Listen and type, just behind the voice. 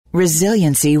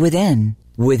Resiliency Within,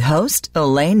 with host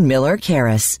Elaine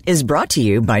Miller-Karras, is brought to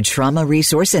you by Trauma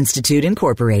Resource Institute,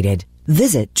 Incorporated.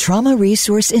 Visit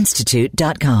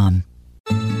traumaresourceinstitute.com.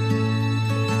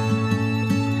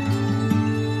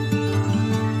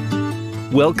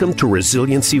 Welcome to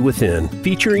Resiliency Within,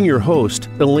 featuring your host,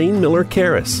 Elaine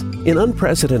Miller-Karras. In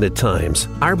unprecedented times,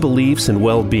 our beliefs and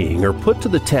well-being are put to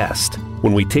the test.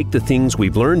 When we take the things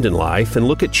we've learned in life and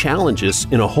look at challenges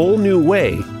in a whole new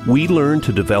way, we learn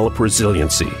to develop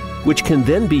resiliency, which can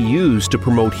then be used to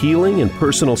promote healing and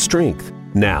personal strength.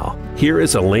 Now, here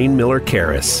is Elaine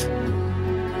Miller-Karras.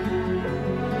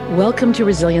 Welcome to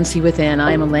Resiliency Within.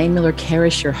 I am Elaine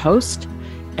Miller-Karras, your host,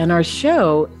 and our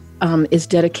show is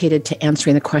dedicated to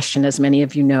answering the question, as many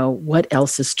of you know, what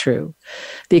else is true?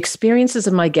 The experiences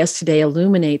of my guests today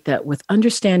illuminate that with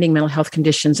understanding mental health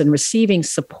conditions and receiving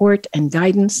support and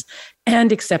guidance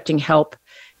and accepting help,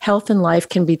 health and life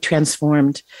can be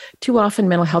transformed. Too often,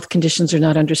 mental health conditions are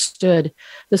not understood.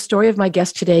 The story of my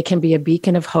guest today can be a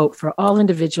beacon of hope for all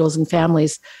individuals and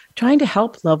families trying to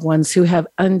help loved ones who have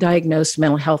undiagnosed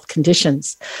mental health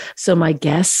conditions. So my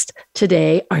guests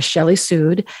today are Shelley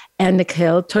Sood and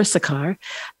Nikhil Tursakar.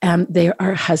 They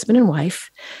are husband and wife,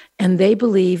 and they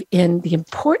believe in the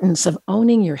importance of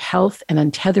owning your health and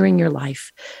untethering your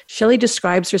life. Shelley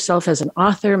describes herself as an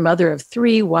author, mother of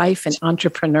three, wife, and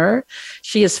entrepreneur.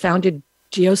 She has founded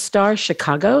GeoStar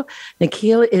Chicago.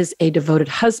 Nikhil is a devoted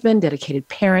husband, dedicated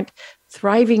parent,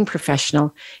 thriving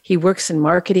professional. He works in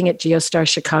marketing at GeoStar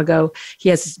Chicago. He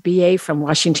has his BA from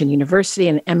Washington University,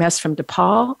 an MS from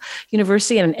DePaul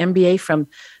University, and an MBA from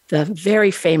the very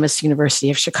famous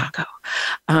University of Chicago,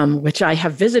 which I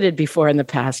have visited before in the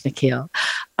past, Nikhil.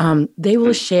 They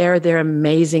will share their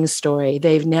amazing story.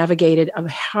 They've navigated a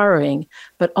harrowing,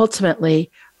 but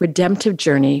ultimately redemptive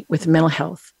journey with mental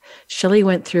health. Shelley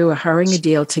went through a harrowing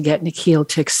ordeal to get Nikhil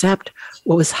to accept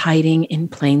what was hiding in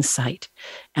plain sight.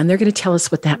 And they're going to tell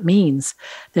us what that means,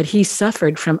 that he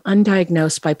suffered from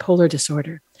undiagnosed bipolar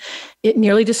disorder. It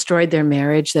nearly destroyed their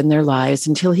marriage and their lives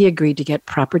until he agreed to get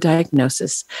proper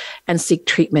diagnosis and seek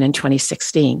treatment in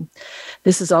 2016.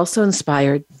 This has also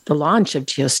inspired the launch of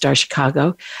GeoStar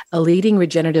Chicago, a leading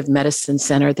regenerative medicine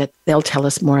center that they'll tell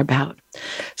us more about.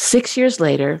 6 years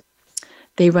later,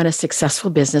 they run a successful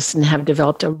business and have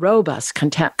developed a robust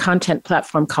content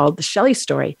platform called The Shelley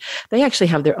Story. They actually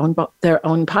have their own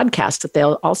podcast that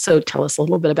they'll also tell us a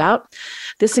little bit about.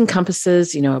 This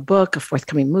encompasses, a book, a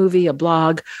forthcoming movie, a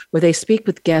blog, where they speak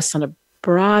with guests on a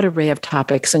broad array of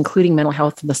topics, including mental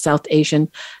health in the South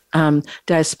Asian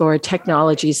diaspora,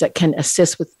 technologies that can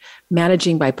assist with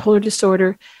managing bipolar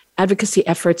disorder, advocacy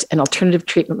efforts, and alternative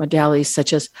treatment modalities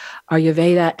such as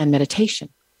Ayurveda and meditation.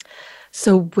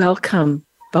 So welcome,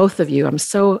 both of you. I'm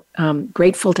so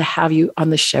grateful to have you on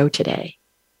the show today.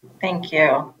 Thank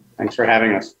you. Thanks for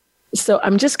having us. So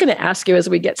I'm just going to ask you as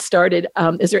we get started,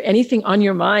 is there anything on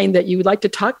your mind that you would like to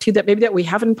talk to that we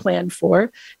haven't planned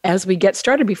for as we get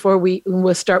started before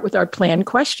we'll start with our planned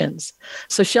questions?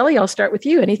 So Shelley, I'll start with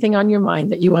you. Anything on your mind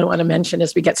that you want to mention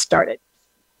as we get started?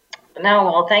 No,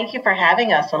 well, thank you for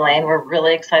having us, Elaine. We're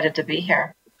really excited to be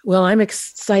here. Well, I'm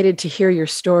excited to hear your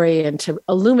story and to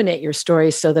illuminate your story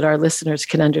so that our listeners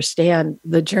can understand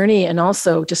the journey and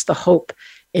also just the hope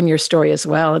in your story as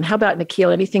well. And how about Nikhil,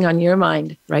 anything on your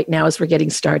mind right now as we're getting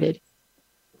started?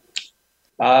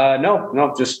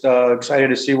 No, just excited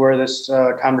to see where this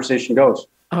conversation goes.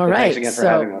 All right. Thanks again for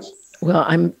having us. Well,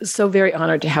 I'm so very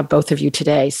honored to have both of you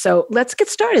today. So let's get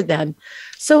started then.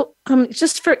 So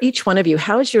just for each one of you,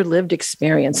 how has your lived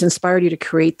experience inspired you to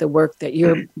create the work that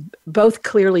you're both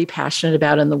clearly passionate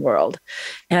about in the world?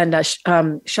 And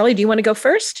Shelley, do you want to go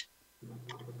first?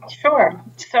 Sure.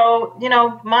 So,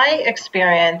 my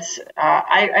experience,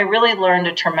 I really learned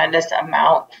a tremendous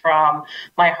amount from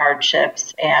my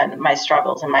hardships and my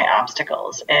struggles and my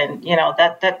obstacles. And,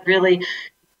 that really,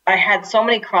 I had so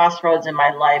many crossroads in my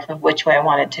life of which way I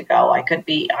wanted to go. I could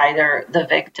be either the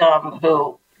victim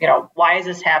who, why is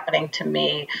this happening to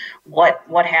me?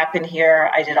 What happened here?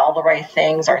 I did all the right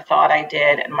things or thought I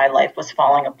did, and my life was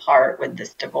falling apart with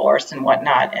this divorce and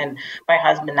whatnot, and my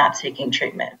husband not seeking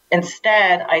treatment.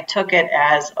 Instead, I took it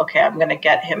as, okay, I'm going to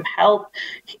get him help.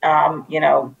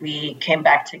 We came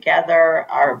back together,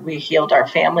 we healed our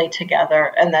family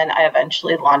together, and then I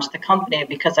eventually launched the company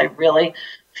because I really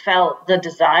felt the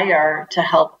desire to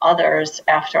help others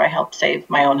after I helped save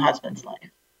my own husband's life.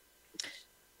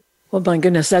 Well, my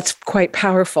goodness, that's quite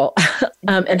powerful.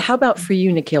 And how about for you,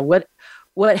 Nikhil?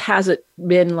 What has it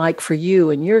been like for you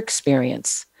and your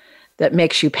experience that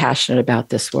makes you passionate about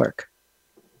this work?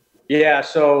 Yeah,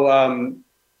 so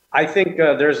I think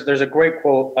there's a great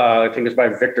quote. I think it's by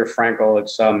Viktor Frankl.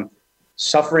 It's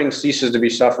suffering ceases to be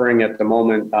suffering at the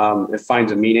moment it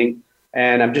finds a meaning.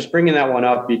 And I'm just bringing that one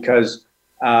up because,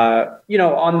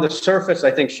 on the surface,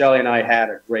 I think Shelley and I had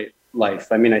a great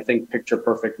life. I mean, I think picture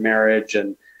perfect marriage.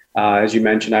 And as you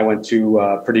mentioned, I went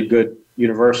to pretty good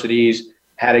universities,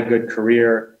 had a good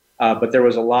career, but there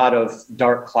was a lot of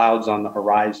dark clouds on the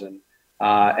horizon.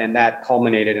 And that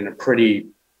culminated in a pretty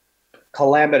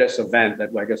calamitous event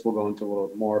that I guess we'll go into a little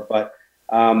bit more. But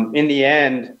in the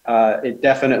end, it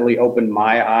definitely opened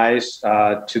my eyes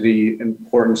to the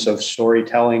importance of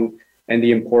storytelling and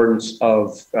the importance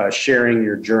of sharing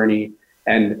your journey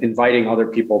and inviting other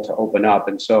people to open up.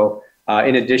 And so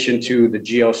in addition to the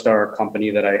GeoStar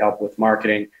company that I help with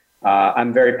marketing,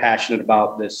 I'm very passionate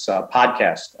about this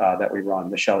podcast that we run,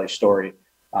 The Shelley Story.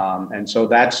 And so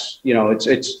that's,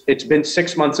 it's been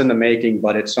 6 months in the making,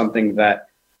 but it's something that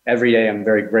every day I'm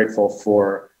very grateful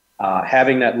for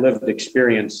having that lived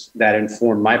experience that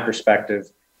informed my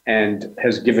perspective and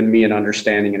has given me an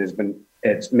understanding and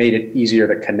it's made it easier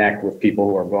to connect with people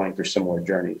who are going through similar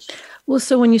journeys. Well,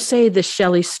 so when you say the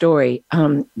Shelley Story,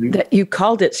 that you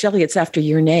called it, Shelley, it's after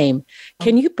your name.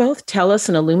 Can you both tell us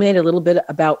and illuminate a little bit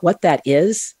about what that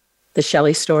is, the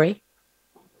Shelley Story?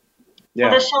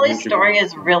 Yeah, well, the Shelley Story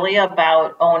is really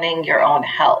about owning your own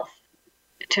health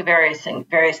to various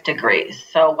degrees.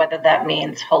 So whether that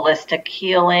means holistic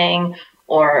healing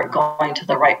or going to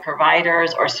the right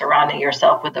providers or surrounding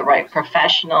yourself with the right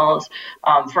professionals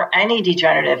for any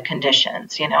degenerative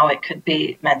conditions. It could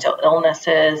be mental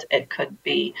illnesses, it could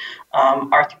be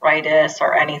arthritis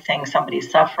or anything somebody's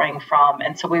suffering from.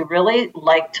 And so we really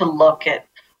like to look at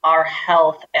our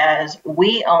health as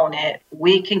we own it,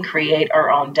 we can create our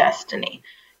own destiny.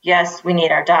 Yes, we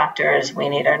need our doctors, we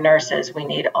need our nurses, we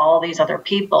need all these other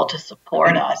people to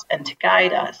support us and to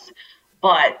guide us.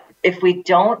 But if we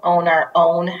don't own our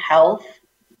own health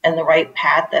and the right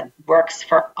path that works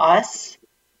for us,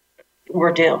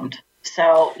 we're doomed.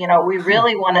 So, we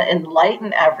really want to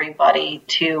enlighten everybody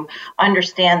to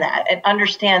understand that and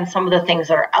understand some of the things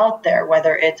that are out there,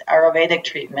 whether it's Ayurvedic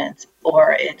treatments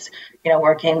or it's,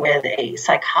 working with a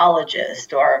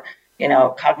psychologist or,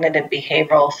 cognitive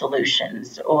behavioral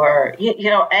solutions or,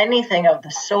 anything of the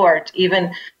sort,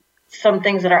 even some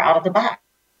things that are out of the box.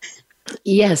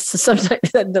 Yes,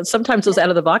 sometimes those out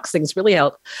of the box things really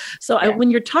help. So when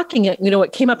you're talking,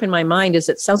 what came up in my mind is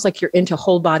it sounds like you're into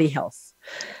whole body health.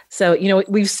 So,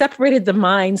 we've separated the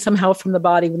mind somehow from the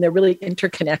body when they're really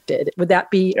interconnected. Would that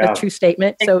be a true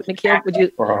statement? So, Nikhil, would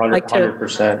you like to?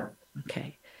 100%.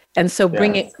 Okay. And so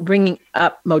bringing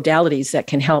up modalities that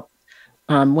can help.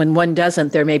 When one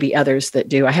doesn't, there may be others that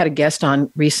do. I had a guest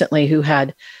on recently who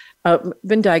had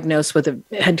been diagnosed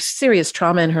had serious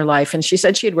trauma in her life. And she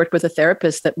said she had worked with a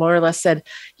therapist that more or less said,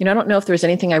 I don't know if there's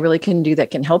anything I really can do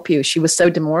that can help you. She was so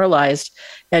demoralized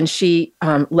and she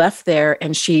left there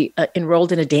and she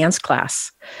enrolled in a dance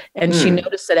class. And she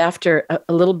noticed that after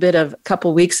a little bit of a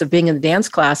couple weeks of being in the dance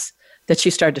class, that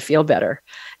she started to feel better.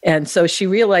 And so she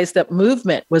realized that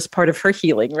movement was part of her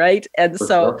healing, right? And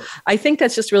I think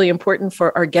that's just really important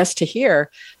for our guests to hear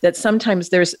that sometimes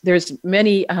there's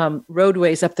many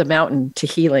roadways up the mountain to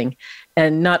healing,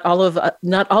 and not all of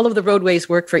the roadways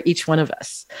work for each one of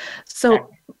us. So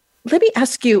let me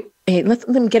ask you, let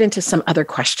me get into some other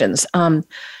questions.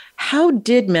 How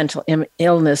did mental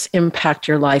illness impact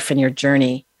your life and your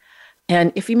journey?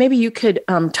 And if you could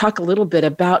talk a little bit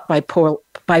about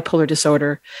bipolar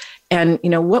disorder. And,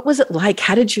 what was it like?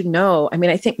 How did you know? I mean,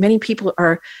 I think many people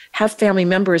have family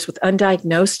members with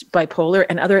undiagnosed bipolar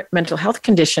and other mental health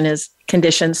conditions,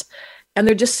 and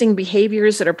they're just seeing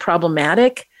behaviors that are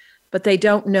problematic, but they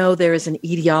don't know there is an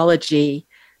etiology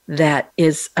that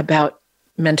is about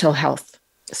mental health.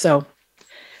 So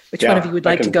which one of you would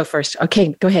like to go first?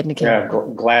 Okay, go ahead, Nikhil. Yeah,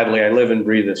 gladly. I live and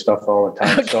breathe this stuff all the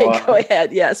time. Okay, go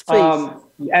ahead. Yes, please.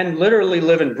 And literally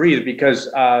live and breathe because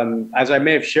as I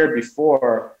may have shared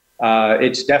before,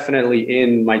 it's definitely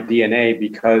in my DNA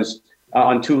because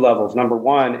on two levels. Number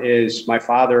one is my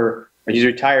father, he's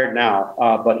retired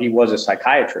now, but he was a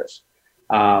psychiatrist.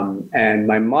 And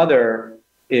my mother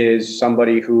is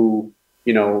somebody who,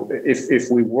 if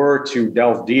we were to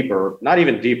delve deeper, not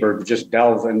even deeper, just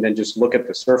delve and then just look at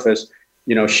the surface,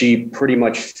 she pretty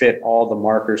much fit all the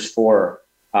markers for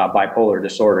bipolar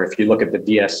disorder. If you look at the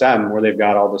DSM where they've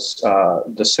got all this,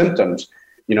 the symptoms,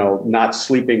 not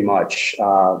sleeping much,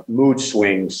 mood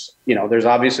swings, there's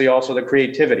obviously also the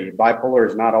creativity. Bipolar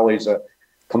is not always a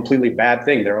completely bad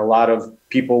thing. There are a lot of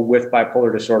people with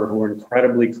bipolar disorder who are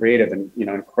incredibly creative and,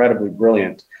 incredibly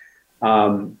brilliant.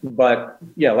 But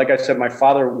yeah, like I said, my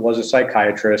father was a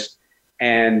psychiatrist,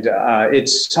 and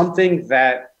it's something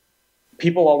that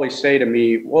people always say to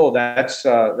me, "Whoa,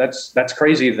 that's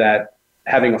crazy that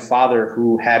having a father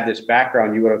who had this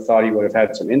background, you would have thought he would have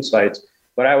had some insights.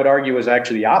 But I would argue was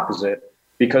actually the opposite,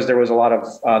 because there was a lot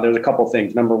of, there's a couple of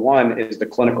things. Number one is the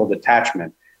clinical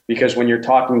detachment, because when you're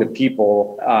talking to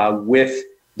people with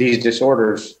these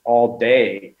disorders all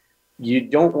day, you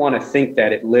don't want to think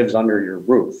that it lives under your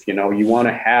roof. You want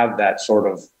to have that sort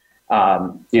of,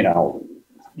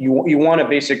 you want to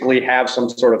basically have some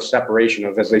sort of separation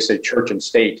of, as they say, church and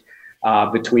state,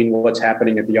 between what's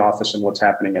happening at the office and what's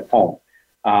happening at home.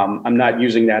 I'm not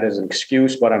using that as an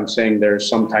excuse, but I'm saying there's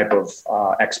some type of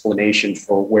explanation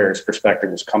for where his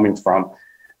perspective was coming from.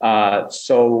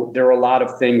 So there are a lot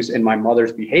of things in my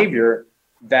mother's behavior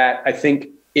that I think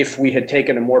if we had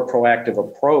taken a more proactive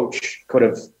approach could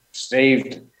have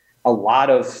saved a lot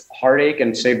of heartache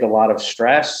and saved a lot of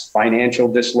stress, financial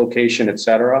dislocation, et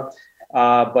cetera.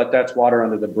 But that's water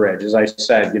under the bridge. As I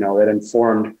said, it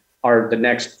informed the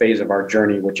next phase of our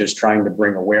journey, which is trying to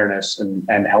bring awareness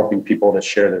and helping people to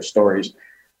share their stories.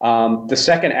 The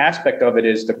second aspect of it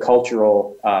is the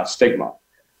cultural stigma,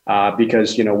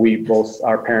 because,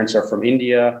 our parents are from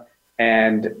India,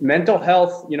 and mental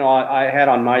health, I had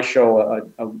on my show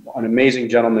an amazing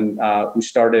gentleman who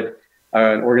started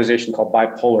an organization called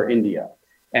Bipolar India.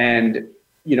 And,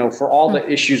 for all the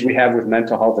issues we have with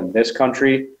mental health in this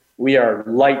country, we are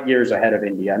light years ahead of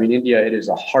India. I mean, India, it is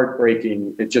a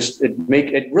heartbreaking,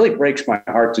 it really breaks my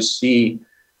heart to see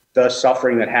the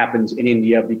suffering that happens in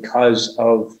India because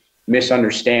of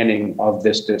misunderstanding of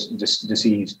this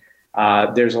disease.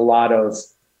 There's a lot of,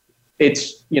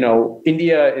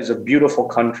 India is a beautiful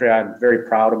country. I'm very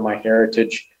proud of my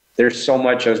heritage. There's so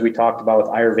much, as we talked about with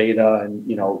Ayurveda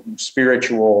and,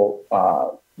 spiritual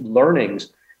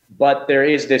learnings, but there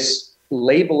is this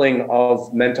labeling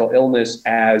of mental illness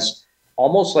as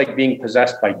almost like being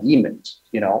possessed by demons,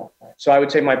 So I would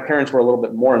say my parents were a little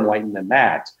bit more enlightened than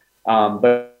that.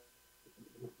 But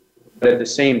at the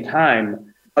same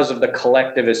time, because of the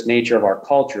collectivist nature of our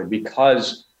culture,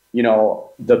 because,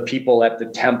 the people at the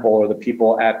temple or the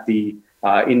people at the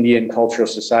Indian Cultural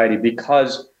Society,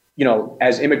 because,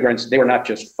 as immigrants, they were not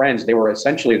just friends, they were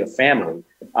essentially the family.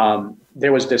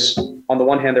 There was this, on the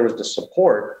one hand, there was the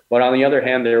support, but on the other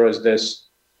hand, there was this,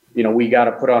 we got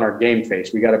to put on our game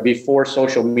face. We got to, before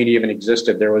social media even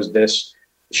existed, there was this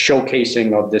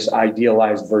showcasing of this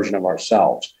idealized version of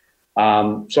ourselves.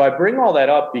 So I bring all that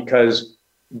up because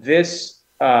this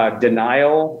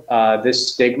denial,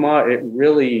 this stigma, it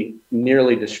really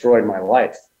nearly destroyed my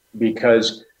life,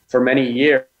 because for many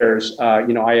years,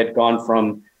 I had gone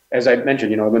from, as I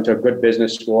mentioned, I went to a good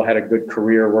business school, had a good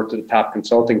career, worked at the top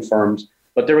consulting firms,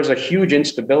 but there was a huge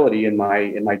instability in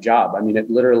my job. I mean,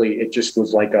 it just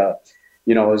was like it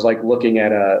was like looking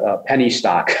at a penny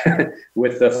stock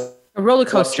with the a roller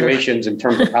coaster fluctuations in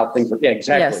terms of how things were. Yeah,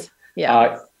 exactly. Yes.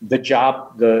 Yeah. The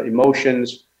job, the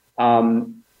emotions.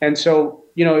 And so,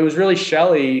 it was really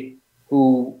Shelley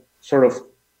who sort of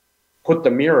put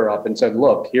the mirror up and said,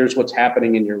 look, here's what's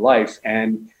happening in your life.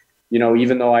 And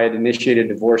even though I had initiated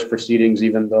divorce proceedings,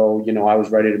 even though, I was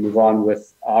ready to move on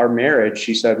with our marriage,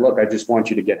 she said, look, I just want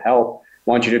you to get help,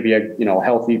 want you to be a,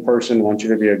 healthy person, want you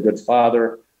to be a good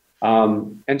father.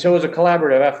 And so it was a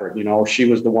collaborative effort. She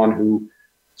was the one who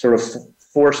sort of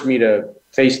forced me to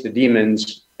face the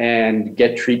demons and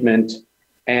get treatment.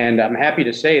 And I'm happy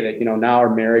to say that, now our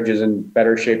marriage is in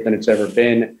better shape than it's ever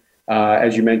been.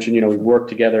 As you mentioned, we worked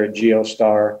together at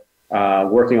GeoStar,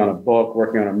 working on a book,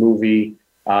 working on a movie.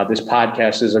 This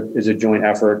podcast is a joint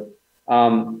effort.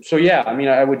 So yeah, I mean,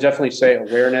 I would definitely say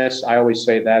awareness. I always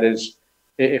say that is,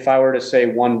 if I were to say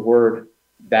one word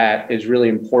that is really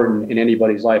important in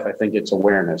anybody's life, I think it's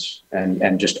awareness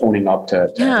and just owning up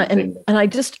to everything.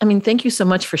 And thank you so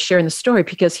much for sharing the story,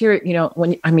 because here,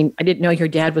 I didn't know your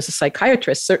dad was a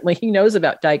psychiatrist. Certainly he knows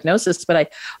about diagnosis, but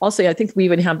I think we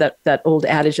even have that old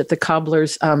adage that the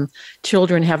cobbler's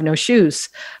children have no shoes.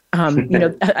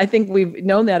 I think we've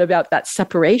known that about that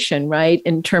separation, right?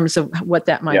 In terms of what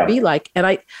that might be like. And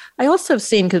I also have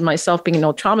seen, because myself being an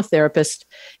old trauma therapist,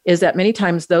 is that many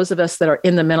times those of us that are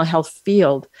in the mental health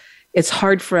field, it's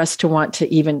hard for us to want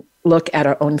to even look at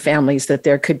our own families, that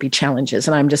there could be challenges.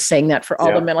 And I'm just saying that for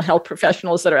all the mental health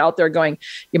professionals that are out there going,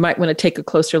 you might want to take a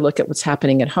closer look at what's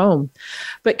happening at home.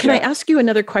 But can I ask you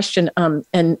another question? And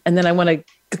then I want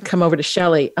to come over to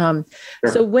Shelley. Sure.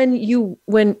 So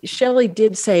when Shelley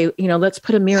did say, let's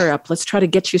put a mirror up, let's try to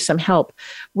get you some help,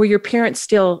 were your parents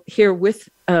still here with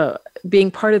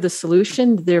being part of the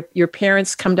solution? Your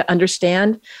parents come to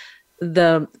understand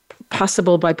the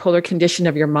possible bipolar condition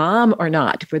of your mom or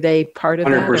not? Were they part of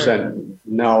 100%. that?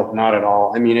 No, not at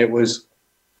all. I mean,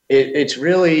 it's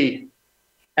really,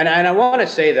 and I want to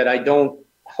say that I don't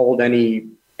hold any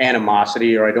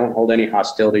animosity or I don't hold any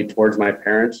hostility towards my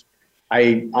parents.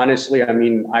 I honestly, I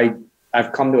mean,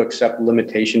 I've come to accept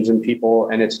limitations in people,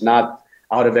 and it's not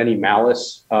out of any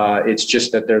malice. It's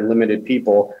just that they're limited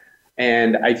people.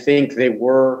 And I think they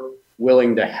were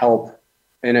willing to help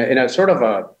in a sort of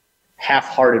a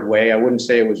half-hearted way. I wouldn't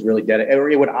say it was really dead.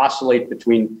 It would oscillate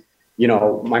between, you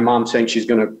know, my mom saying she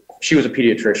was a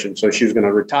pediatrician, so she was going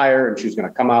to retire and she was going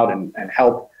to come out and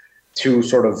help, to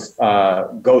sort of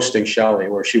ghosting Shelly,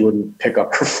 where she wouldn't pick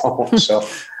up her phone. So,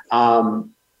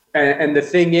 and the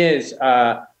thing is,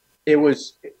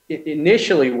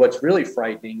 initially what's really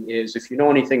frightening is if you know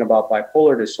anything about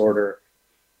bipolar disorder,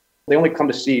 they only come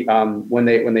to see when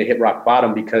they hit rock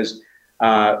bottom, because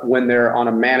when they're on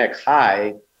a manic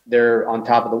high, they're on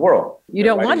top of the world. You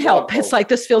don't want help. It's like,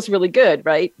 this feels really good,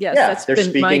 right? Yes, yeah, that's they're been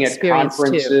speaking my at experience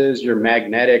conferences. Too. You're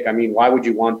magnetic. I mean, why would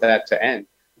you want that to end?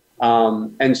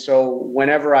 And so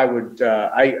whenever I would,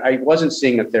 I wasn't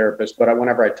seeing a therapist, but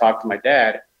whenever I talked to my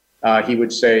dad, he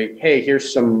would say, "Hey,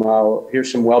 here's some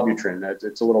Wellbutrin.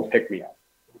 It's a little pick-me-up."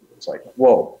 It's like,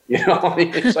 whoa, you know,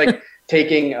 it's like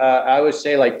taking, I would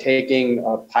say like taking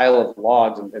a pile of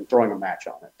logs and throwing a match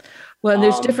on it. Well, and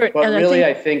there's different, but and really,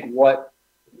 I think what,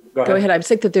 Go ahead. I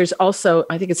think that there's also,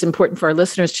 I think it's important for our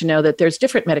listeners to know that there's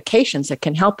different medications that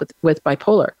can help with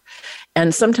bipolar.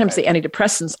 And sometimes the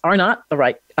antidepressants are not the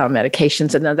right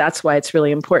medications. And that's why it's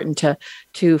really important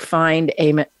to find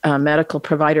a medical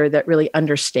provider that really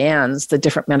understands the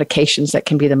different medications that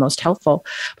can be the most helpful.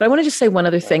 But I want to just say one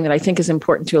other thing that I think is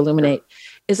important to illuminate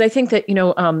is I think that, you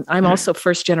know, I'm also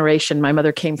first generation. My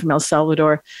mother came from El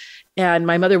Salvador. And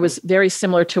my mother was very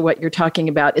similar to what you're talking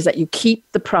about, is that you keep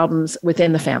the problems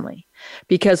within the family.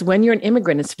 Because when you're an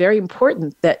immigrant, it's very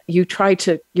important that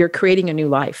you're creating a new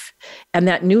life. And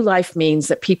that new life means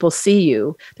that people see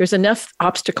you. There's enough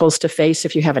obstacles to face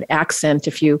if you have an accent,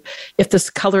 if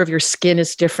the color of your skin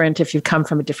is different, if you've come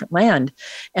from a different land.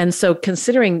 And so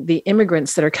considering the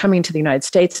immigrants that are coming to the United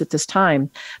States at this time,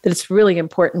 that it's really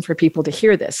important for people to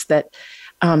hear this, that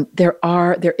there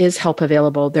is help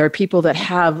available. There are people that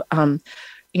have,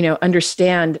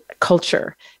 understand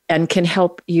culture and can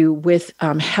help you with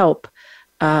help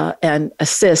and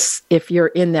assist if you're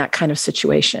in that kind of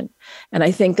situation. And I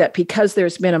think that because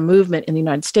there's been a movement in the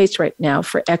United States right now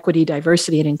for equity,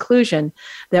 diversity, and inclusion,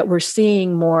 that we're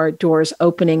seeing more doors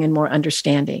opening and more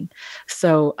understanding.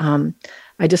 So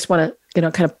I just want to,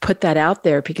 kind of put that out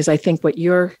there, because I think what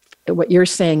you're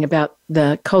saying about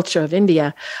the culture of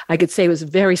India, I could say was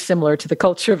very similar to the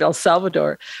culture of El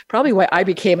Salvador. Probably why I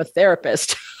became a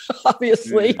therapist,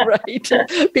 obviously, right?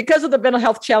 Because of the mental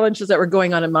health challenges that were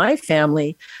going on in my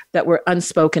family that were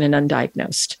unspoken and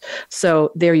undiagnosed.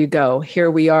 So there you go.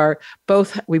 Here we are.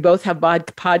 We both have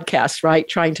podcasts, right?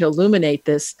 Trying to illuminate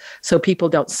this so people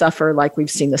don't suffer like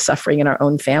we've seen the suffering in our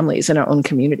own families, in our own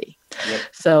community. Yep.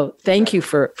 So thank you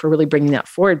for really bringing that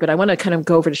forward. But I want to kind of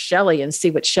go over to Shelly and see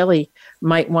what Shelly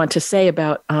might want to say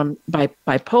about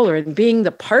bipolar and being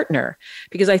the partner.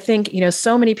 Because I think,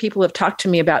 so many people have talked to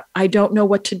me about, I don't know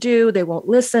what to do. They won't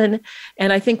listen.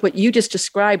 And I think what you just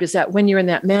described is that when you're in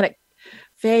that manic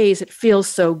phase, it feels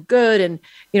so good. And,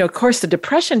 of course, the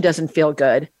depression doesn't feel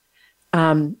good.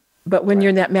 But when you're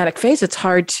in that manic phase, it's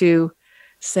hard to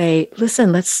say,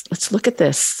 listen, let's look at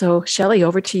this. So Shelly,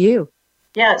 over to you.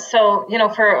 Yeah. So,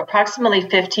 for approximately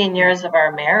 15 years of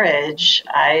our marriage,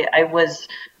 I was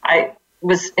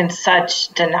in such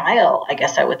denial, I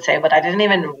guess I would say, but I didn't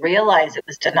even realize it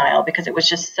was denial because it was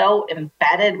just so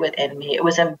embedded within me. It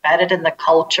was embedded in the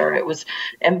culture. It was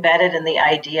embedded in the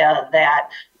idea that,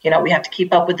 we have to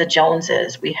keep up with the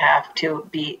Joneses. We have to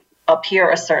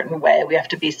appear a certain way. We have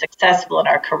to be successful in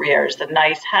our careers, the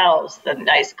nice house, the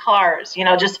nice cars,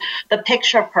 just the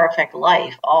picture perfect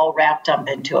life all wrapped up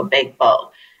into a big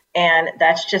bow. And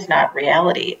that's just not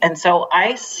reality. And so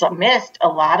I missed a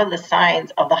lot of the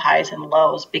signs of the highs and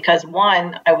lows because,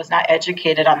 one, I was not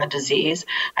educated on the disease.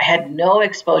 I had no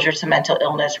exposure to mental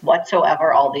illness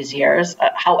whatsoever all these years.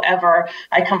 However,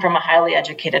 I come from a highly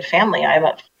educated family. I'm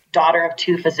a daughter of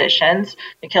two physicians.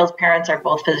 Nikhil's parents are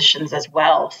both physicians as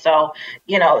well. So,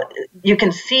 you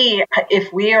can see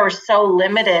if we are so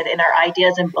limited in our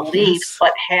ideas and beliefs,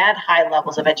 but had high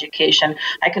levels of education,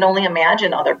 I can only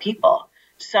imagine other people.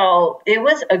 So it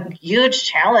was a huge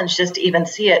challenge just to even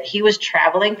see it. He was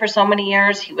traveling for so many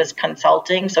years. He was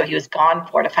consulting. So he was gone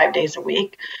 4 to 5 days a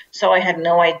week. So I had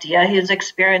no idea he was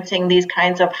experiencing these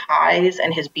kinds of highs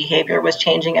and his behavior was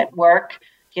changing at work.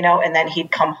 And then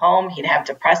he'd come home, he'd have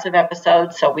depressive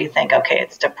episodes. So we think, okay,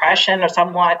 it's depression or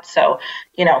somewhat. So,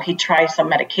 he'd try some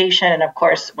medication. And of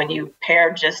course, when you pair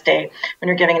when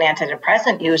you're giving an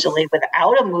antidepressant, usually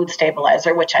without a mood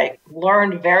stabilizer, which I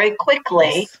learned very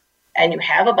quickly, and you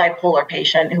have a bipolar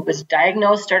patient who was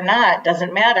diagnosed or not,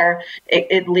 doesn't matter,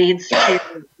 it leads to,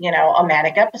 a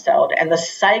manic episode, and the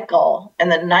cycle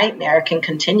and the nightmare can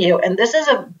continue. And this is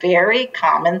a very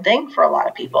common thing for a lot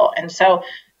of people. And so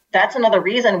that's another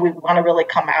reason we want to really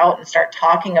come out and start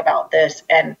talking about this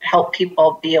and help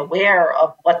people be aware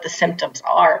of what the symptoms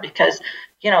are, because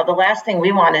the last thing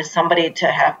we want is somebody to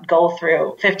have go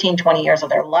through 15, 20 years of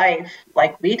their life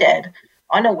like we did,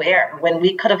 unaware, when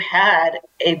we could have had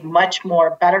a much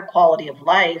more better quality of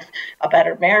life, a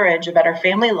better marriage, a better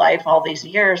family life all these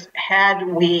years, had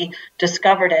we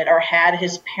discovered it, or had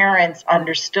his parents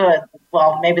understood,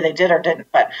 well, maybe they did or didn't,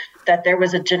 but that there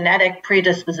was a genetic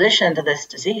predisposition to this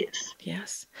disease.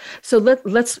 Yes. So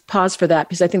let's pause for that,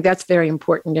 because I think that's very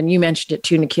important. And you mentioned it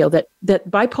too, Nikhil, that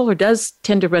bipolar does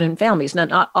tend to run in families. Now,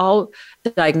 not all the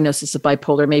diagnosis of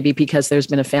bipolar may be because there's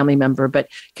been a family member, but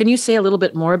can you say a little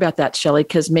bit more about that, Shelley?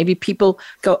 Because maybe people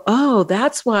go, oh,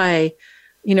 that's why,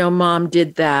 mom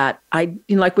did that.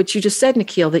 Like what you just said,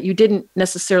 Nikhil, that you didn't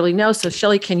necessarily know. So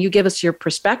Shelley, can you give us your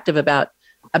perspective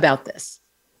about this?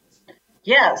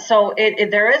 Yeah, so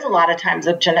there is a lot of times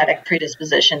of genetic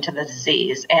predisposition to the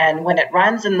disease. And when it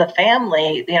runs in the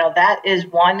family, that is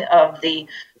one of the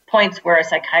points where a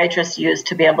psychiatrist used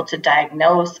to be able to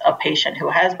diagnose a patient who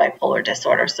has bipolar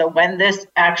disorder. So when this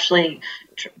actually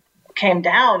came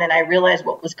down and I realized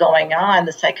what was going on,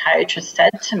 the psychiatrist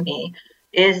said to me,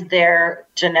 is there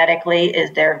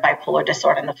bipolar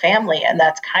disorder in the family? And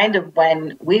that's kind of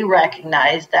when we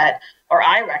recognized that, or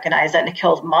I recognized that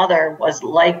Nikhil's mother was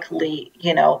likely,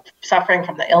 suffering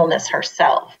from the illness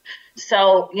herself.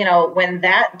 So, when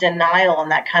that denial and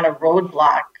that kind of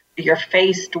roadblock you're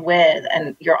faced with,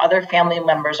 and your other family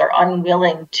members are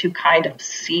unwilling to kind of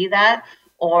see that,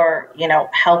 or,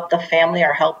 help the family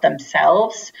or help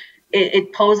themselves,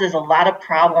 it poses a lot of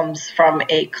problems from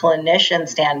a clinician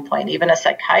standpoint, even a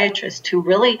psychiatrist, to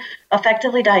really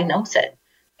effectively diagnose it.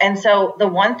 And so the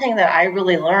one thing that I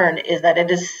really learned is that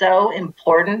it is so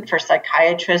important for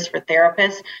psychiatrists, for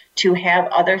therapists, to have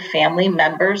other family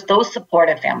members, those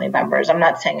supportive family members, I'm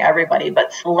not saying everybody,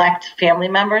 but select family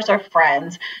members or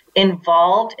friends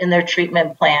involved in their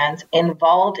treatment plans,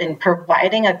 involved in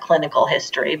providing a clinical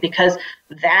history, because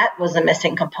that was a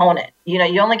missing component.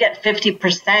 You only get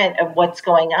 50% of what's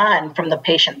going on from the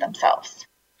patient themselves.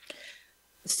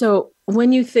 So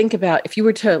when you think about, if you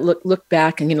were to look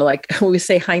back and, like we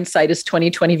say, hindsight is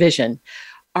 20/20 vision,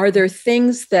 are there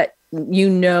things that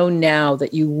now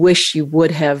that you wish you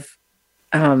would have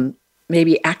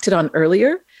maybe acted on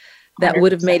earlier that 100%.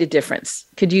 Would have made a difference?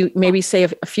 Could you maybe say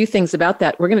a few things about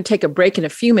that? We're going to take a break in a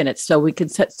few minutes, so we can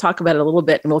talk about it a little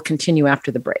bit, and we'll continue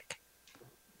after the break.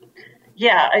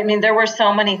 Yeah, there were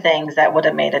so many things that would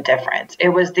have made a difference. It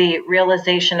was the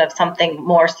realization of something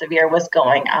more severe was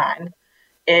going on.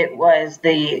 It was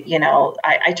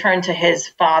I turned to his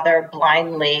father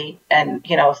blindly and,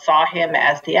 saw him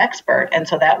as the expert. And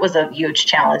so that was a huge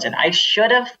challenge. And I should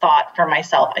have thought for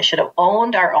myself, I should have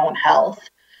owned our own health.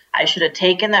 I should have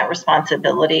taken that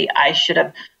responsibility. I should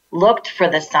have looked for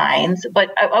the signs,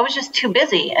 but I was just too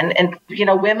busy. And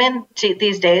women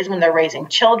these days, when they're raising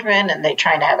children and they're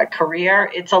trying to have a career,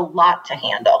 it's a lot to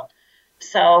handle.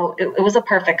 So it was a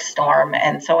perfect storm.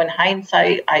 And so in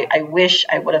hindsight, I wish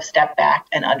I would have stepped back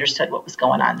and understood what was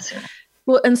going on sooner.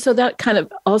 Well, and so that kind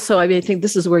of also, I think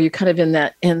this is where you're kind of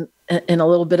in a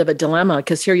little bit of a dilemma,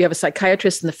 because here you have a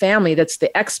psychiatrist in the family that's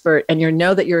the expert, and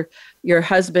know that your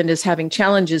husband is having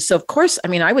challenges. So of course,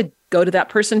 I would go to that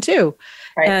person too.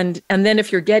 Right. And then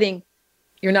if you're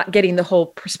not getting the whole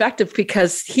perspective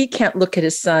because he can't look at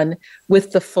his son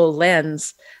with the full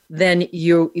lens, then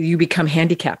you become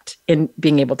handicapped in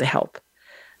being able to help.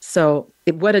 So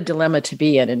what a dilemma to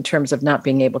be in terms of not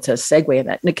being able to segue in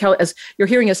that. Nikhil, as you're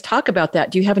hearing us talk about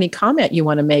that, do you have any comment you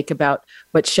want to make about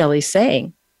what Shelley's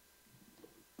saying?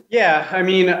 Yeah,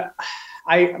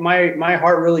 my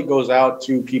heart really goes out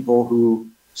to people who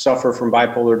suffer from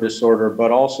bipolar disorder,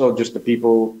 but also just the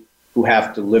people who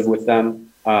have to live with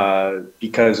them,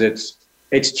 because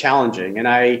it's challenging. And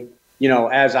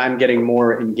as I'm getting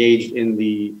more engaged in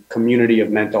the community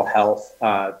of mental health,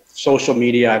 social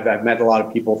media, I've met a lot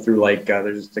of people through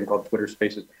there's this thing called Twitter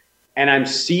Spaces, and I'm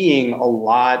seeing a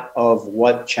lot of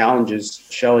what challenges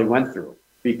Shelley went through.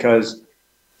 Because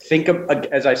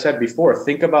as I said before,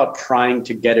 think about trying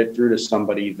to get it through to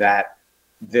somebody that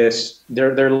it's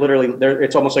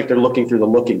almost like they're looking through the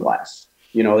looking glass.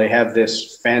 They have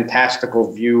this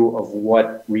fantastical view of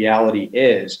what reality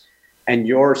is. And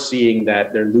you're seeing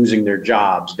that they're losing their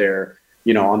jobs, they're,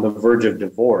 on the verge of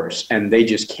divorce, and they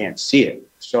just can't see it.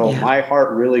 So My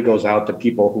heart really goes out to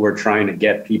people who are trying to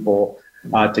get people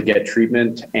to get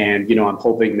treatment. And, I'm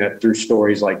hoping that through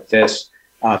stories like this,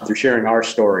 through sharing our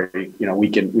story, we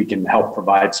can help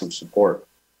provide some support.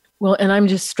 Well, and I'm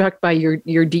just struck by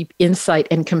your deep insight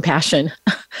and compassion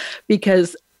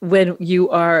because when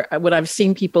I've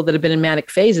seen people that have been in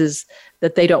manic phases,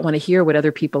 that they don't want to hear what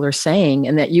other people are saying,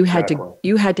 and that you had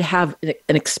to have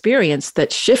an experience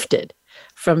that shifted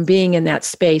from being in that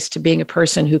space to being a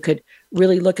person who could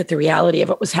really look at the reality of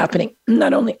what was happening,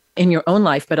 not only in your own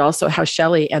life, but also how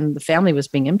Shelley and the family was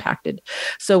being impacted.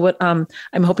 So what I'm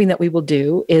hoping that we will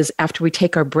do is, after we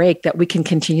take our break, that we can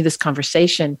continue this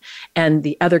conversation and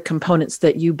the other components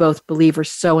that you both believe are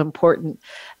so important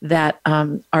that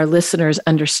our listeners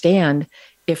understand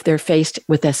if they're faced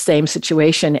with the same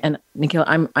situation. And Nikhil,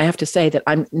 I have to say that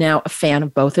I'm now a fan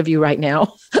of both of you right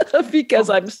now because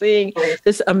I'm seeing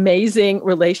this amazing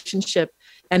relationship.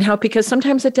 And because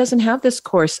sometimes it doesn't have this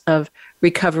course of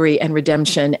recovery and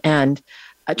redemption and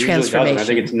transformation. I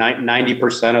think it's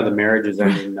 90% of the marriages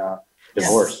end in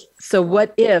divorce. So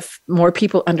what if more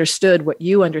people understood what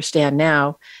you understand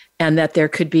now, and that there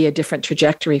could be a different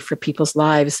trajectory for people's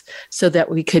lives so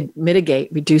that we could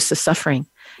reduce the suffering?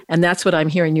 And that's what I'm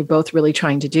hearing you both really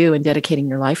trying to do and dedicating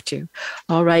your life to.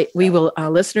 All right. We will,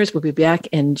 listeners, we'll be back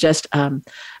in just a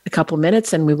couple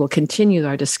minutes, and we will continue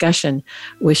our discussion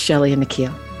with Shelley and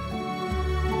Nikhil.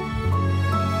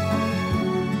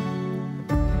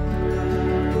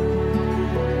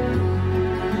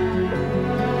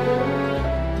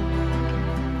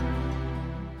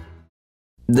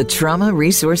 The Trauma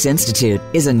Resource Institute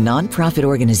is a nonprofit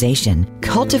organization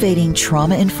cultivating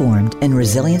trauma-informed and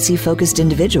resiliency-focused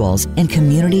individuals and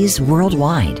communities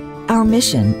worldwide. Our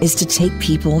mission is to take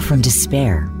people from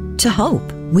despair to hope.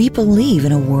 We believe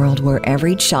in a world where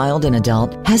every child and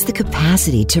adult has the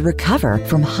capacity to recover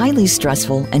from highly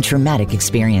stressful and traumatic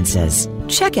experiences.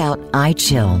 Check out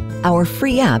iChill, our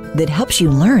free app that helps you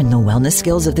learn the wellness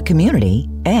skills of the community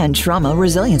and trauma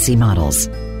resiliency models.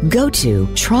 Go to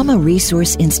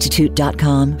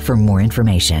traumaresourceinstitute.com for more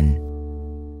information.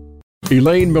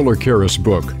 Elaine Miller-Karas'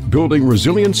 book, Building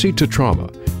Resiliency to Trauma,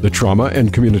 The Trauma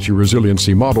and Community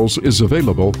Resiliency Models, is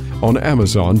available on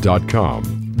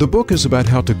Amazon.com. The book is about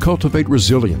how to cultivate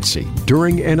resiliency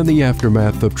during and in the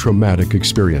aftermath of traumatic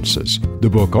experiences. The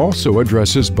book also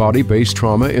addresses body-based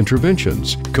trauma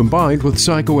interventions combined with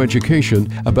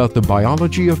psychoeducation about the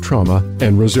biology of trauma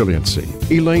and resiliency.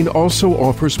 Elaine also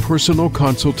offers personal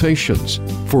consultations.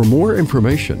 For more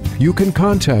information, you can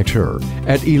contact her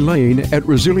at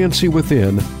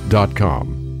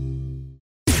elaine@resiliencywithin.com.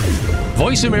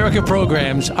 Voice America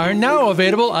programs are now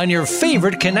available on your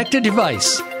favorite connected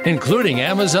device, including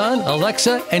Amazon,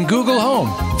 Alexa, and Google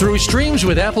Home. Through streams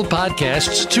with Apple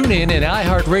Podcasts, TuneIn, and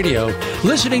iHeartRadio,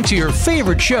 listening to your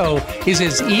favorite show is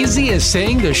as easy as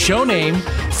saying the show name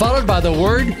followed by the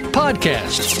word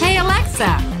podcast. Hey,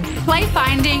 Alexa, play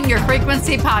Finding Your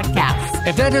Frequency podcast.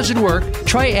 If that doesn't work,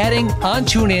 try adding on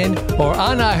TuneIn or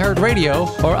on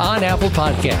iHeartRadio or on Apple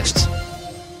Podcasts.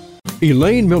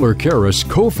 Elaine Miller-Karas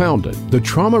co-founded the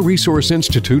Trauma Resource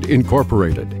Institute,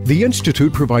 Incorporated. The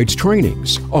Institute provides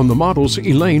trainings on the models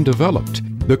Elaine developed,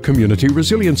 the Community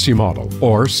Resiliency Model,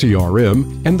 or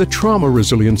CRM, and the Trauma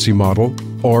Resiliency Model,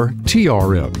 or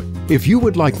TRM. If you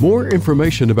would like more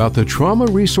information about the Trauma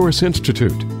Resource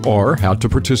Institute or how to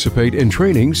participate in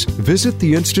trainings, visit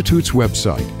the Institute's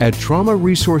website at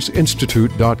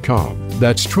traumaresourceinstitute.com.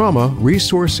 That's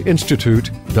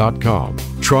traumaresourceinstitute.com.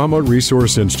 Trauma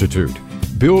Resource Institute.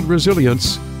 Build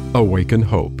resilience, awaken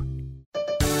hope.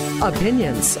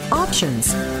 Opinions,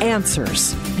 options,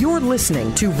 answers. You're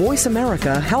listening to Voice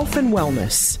America Health and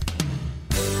Wellness.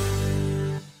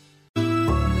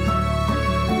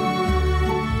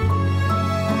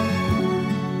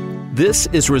 This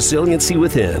is Resiliency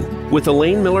Within with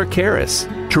Elaine Miller-Karas.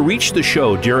 To reach the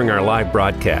show during our live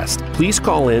broadcast, please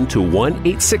call in to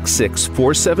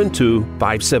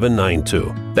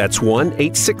 1-866-472-5792. That's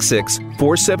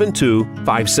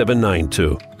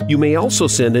 1-866-472-5792. You may also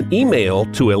send an email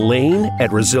to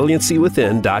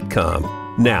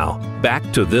elaine@resiliencywithin.com. Now,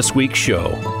 back to this week's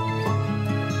show.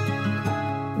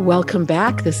 Welcome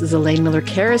back. This is Elaine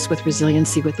Miller-Karas with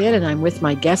Resiliency Within, and I'm with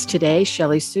my guest today,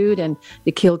 Shelley Sood and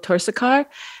Nikhil Torsakar,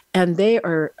 and they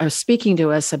are speaking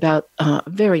to us about a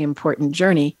very important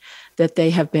journey that they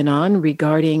have been on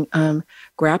regarding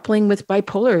grappling with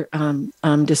bipolar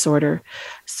disorder.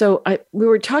 So we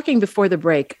were talking before the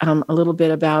break a little bit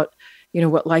about,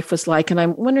 what life was like, and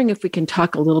I'm wondering if we can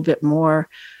talk a little bit more,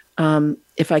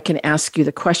 if I can ask you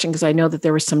the question, because I know that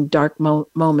there were some dark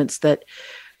moments that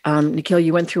Nikhil,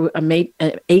 you went through an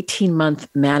 18-month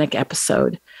manic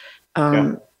episode.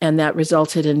 and that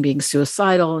resulted in being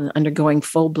suicidal and undergoing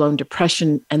full-blown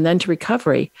depression and then to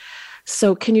recovery.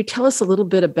 So can you tell us a little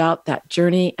bit about that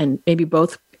journey, and maybe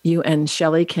both you and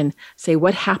Shelley can say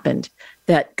what happened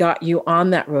that got you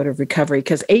on that road of recovery?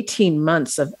 Because 18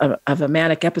 months of a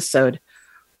manic episode,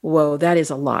 whoa, that is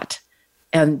a lot.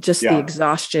 And just the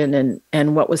exhaustion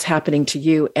and what was happening to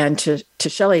you and to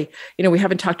Shelley. We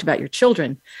haven't talked about your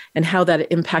children and how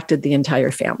that impacted the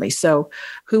entire family. So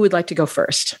who would like to go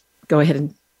first? Go ahead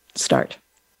and start.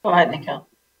 Go ahead, Nikhil.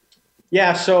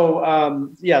 Yeah. So,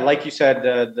 like you said,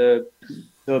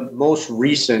 the most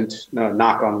recent,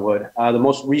 knock on wood, the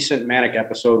most recent manic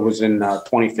episode was in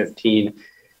 2015.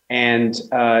 And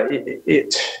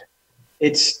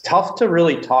it's tough to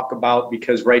really talk about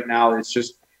because right now it's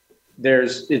just,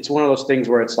 it's one of those things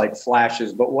where it's like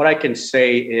flashes. But what I can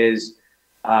say is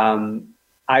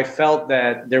I felt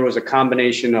that there was a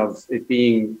combination of it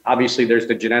being, obviously there's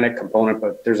the genetic component,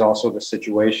 but there's also the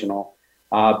situational,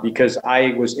 because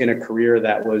I was in a career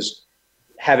that was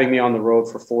having me on the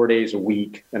road for 4 days a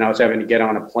week. And I was having to get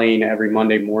on a plane every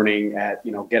Monday morning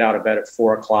get out of bed at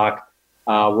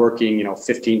 4:00, working,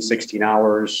 15, 16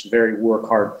 hours, very work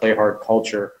hard, play hard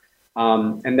culture.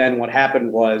 And then what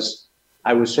happened was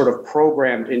I was sort of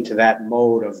programmed into that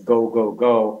mode of go, go,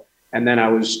 go. And then I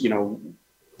was,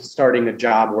 starting a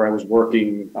job where I was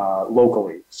working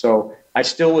locally. So I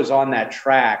still was on that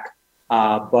track,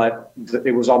 but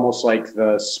it was almost like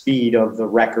the speed of the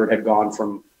record had gone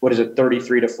from,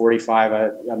 33 to 45.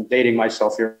 I'm dating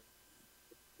myself here.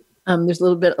 There's a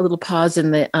little pause in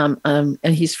the,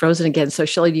 and he's frozen again. So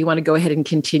Shelley, do you want to go ahead and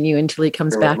continue until he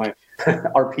comes back? My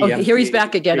RPM. Oh, here he's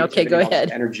back again. Okay, go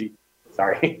ahead. Energy.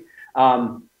 Sorry.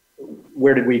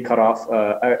 Where did we cut off?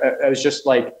 I was just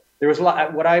like, there was a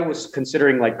lot, what I was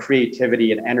considering like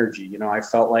creativity and energy. I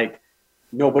felt like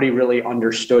nobody really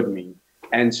understood me.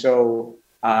 And so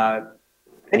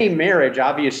any marriage,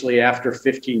 obviously after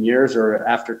 15 years or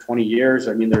after 20 years,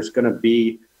 there's going to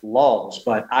be lulls,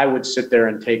 but I would sit there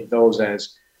and take those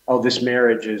as, oh, this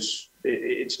marriage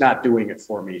it's not doing it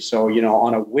for me. So,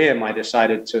 on a whim, I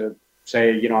decided to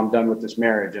say, I'm done with this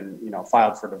marriage and,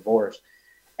 filed for divorce.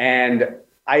 And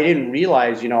I didn't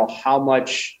realize, how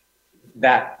much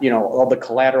that, all the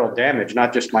collateral damage,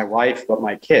 not just my wife, but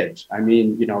my kids. They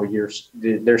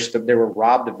were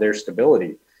robbed of their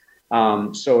stability.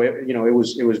 So it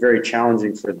was very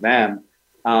challenging for them.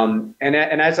 And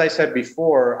as I said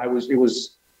before,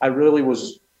 I really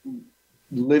was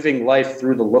living life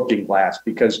through the looking glass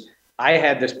because I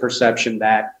had this perception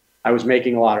that I was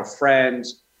making a lot of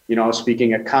friends,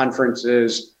 speaking at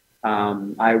conferences.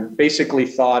 I basically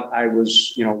thought I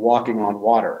was, walking on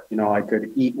water. I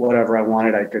could eat whatever I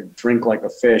wanted. I could drink like a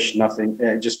fish, nothing.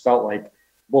 It just felt like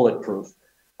bulletproof.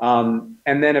 And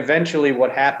then eventually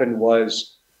what happened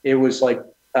was it was like,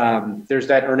 there's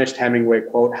that Ernest Hemingway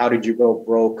quote, "How did you go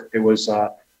broke?" It was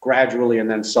gradually and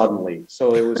then suddenly.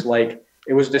 So it was like,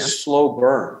 it was this slow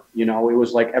burn, it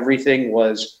was like everything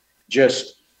was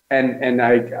just, and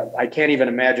I can't even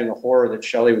imagine the horror that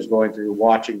Shelley was going through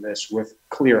watching this with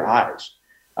clear eyes,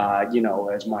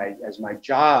 as my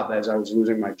job, as I was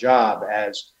losing my job,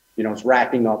 as, I was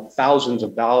racking up thousands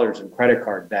of dollars in credit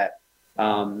card debt,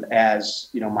 as,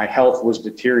 my health was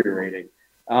deteriorating.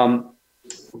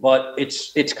 But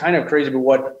it's kind of crazy,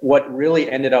 but what really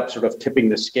ended up sort of tipping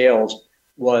the scales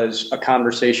was a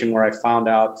conversation where I found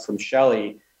out from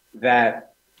Shelley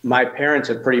that my parents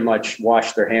had pretty much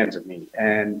washed their hands of me.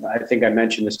 And I think I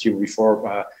mentioned this to you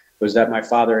before, was that my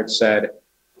father had said,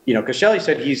 because Shelley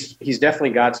said he's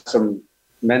definitely got some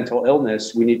mental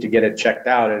illness. We need to get it checked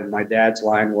out. And my dad's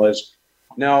line was,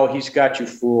 "No, he's got you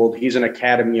fooled. He's an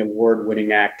Academy Award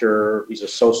winning actor. He's a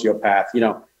sociopath,"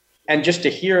 And just to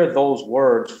hear those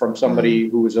words from somebody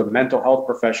who is a mental health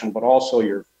professional, but also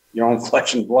your own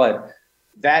flesh and blood,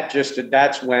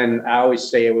 that's when I always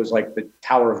say it was like the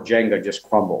Tower of Jenga just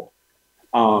crumbled.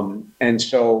 And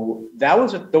so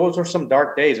those were some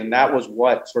dark days. And that was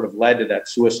what sort of led to that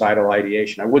suicidal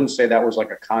ideation. I wouldn't say that was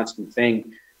like a constant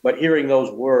thing, but hearing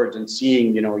those words and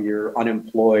seeing, you're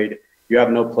unemployed, you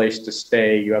have no place to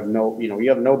stay, you have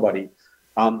nobody.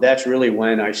 That's really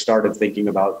when I started thinking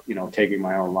about, taking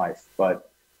my own life. But,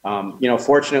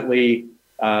 fortunately,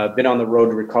 been on the road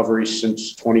to recovery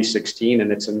since 2016,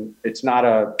 and it's not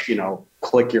a,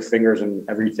 click your fingers and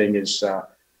everything is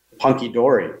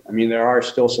hunky-dory. There are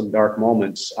still some dark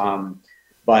moments,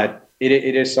 but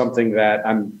it is something that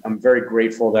I'm very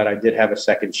grateful that I did have a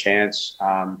second chance.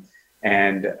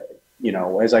 And,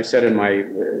 as I said in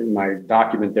my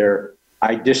document there,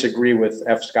 I disagree with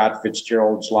F. Scott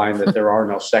Fitzgerald's line that there are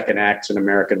no second acts in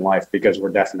American life, because we're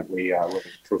definitely living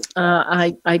proof.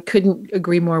 I couldn't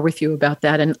agree more with you about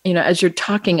that. And, as you're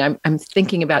talking, I'm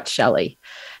thinking about Shelley.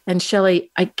 And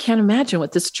Shelley, I can't imagine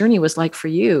what this journey was like for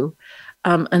you.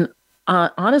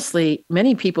 Honestly,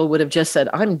 many people would have just said,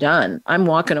 I'm done. I'm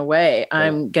walking away.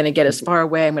 I'm going to get as far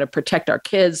away. I'm going to protect our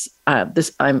kids.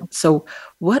 So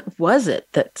what was it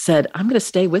that said, I'm going to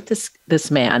stay with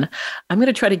this man? I'm going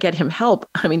to try to get him help.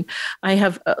 I mean, I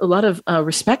have a lot of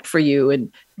respect for you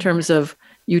in terms of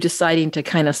you deciding to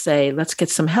kind of say, let's get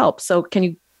some help. So can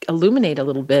you illuminate a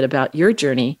little bit about your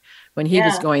journey when he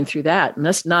was going through that? And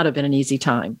that's not have been an easy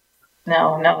time.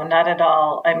 No, not at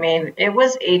all. I mean, it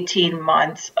was 18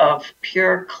 months of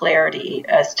pure clarity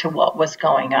as to what was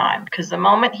going on. Because the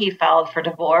moment he filed for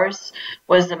divorce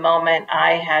was the moment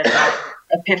I had an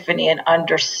epiphany and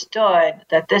understood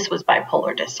that this was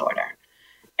bipolar disorder.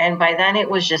 And by then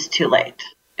it was just too late.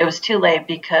 It was too late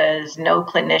because no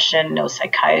clinician, no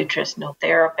psychiatrist, no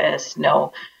therapist,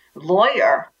 no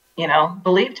lawyer,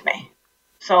 believed me.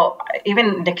 So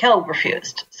even Nikhil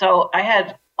refused. So I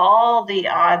had all the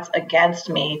odds against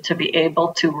me to be able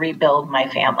to rebuild my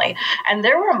family. And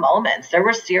there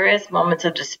were serious moments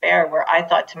of despair where I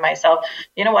thought to myself,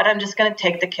 you know what, I'm just going to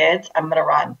take the kids, I'm going to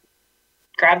run,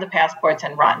 grab the passports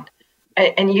and run.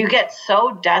 And you get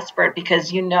so desperate because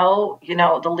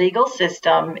the legal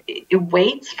system, it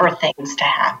waits for things to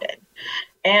happen.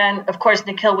 And of course,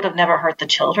 Nikhil would have never hurt the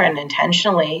children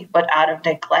intentionally, but out of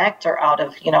neglect or out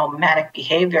of, manic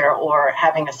behavior or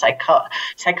having a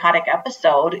psychotic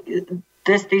episode,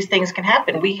 these things can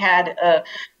happen. We had a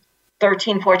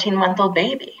 13, 14-month-old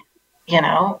baby,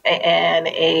 and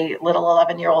a little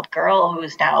 11-year-old girl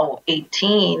who's now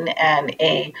 18 and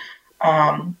a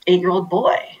 8-year-old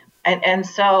boy. And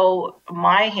so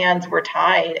my hands were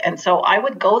tied. And so I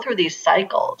would go through these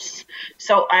cycles.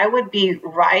 So I would be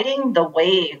riding the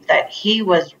wave that he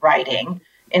was riding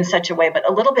in such a way, but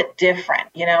a little bit different,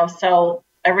 So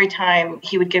every time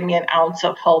he would give me an ounce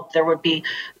of hope, there would be,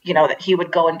 that he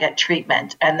would go and get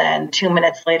treatment. And then 2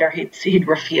 minutes later, he'd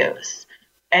refuse.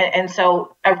 And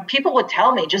so people would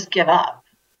tell me, just give up.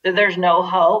 There's no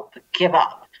hope, give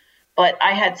up. But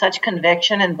I had such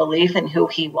conviction and belief in who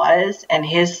he was and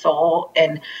his soul,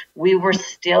 and we were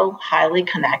still highly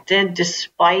connected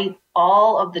despite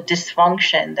all of the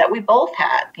dysfunction that we both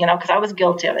had, because I was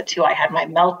guilty of it too. I had my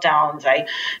meltdowns, I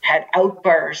had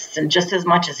outbursts, and just as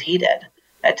much as he did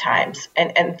at times.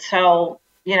 And so,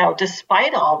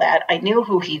 despite all that, I knew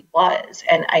who he was,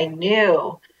 and I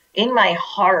knew in my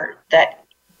heart that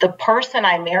the person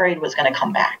I married was going to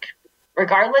come back.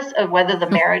 Regardless of whether the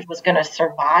marriage was going to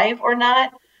survive or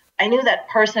not, I knew that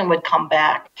person would come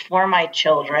back for my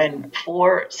children,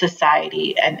 for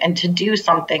society, and to do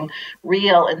something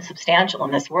real and substantial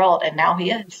in this world. And now he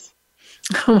is.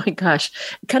 Oh my gosh.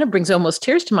 It kind of brings almost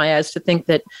tears to my eyes to think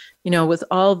that, with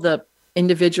all the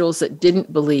individuals that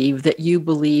didn't believe, that you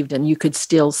believed and you could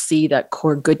still see that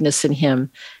core goodness in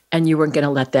him and you weren't going to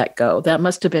let that go. That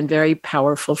must have been very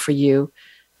powerful for you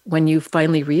when you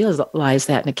finally realized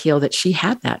that, Nikhil, that she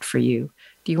had that for you.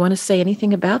 Do you want to say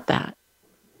anything about that?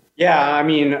 Yeah, I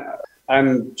mean,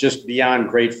 I'm just beyond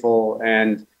grateful.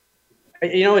 And,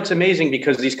 it's amazing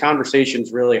because these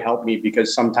conversations really help me,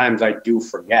 because sometimes I do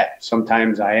forget.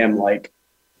 Sometimes I am like,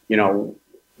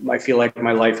 I feel like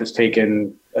my life has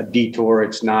taken a detour.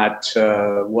 It's not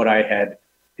what I had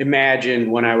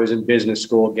imagined when I was in business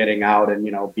school, getting out and,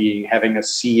 having a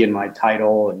C in my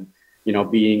title and,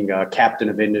 being a captain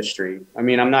of industry. I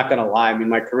mean, I'm not going to lie. I mean,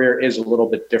 my career is a little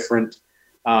bit different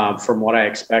from what I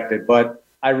expected, but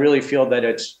I really feel that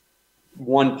it's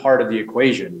one part of the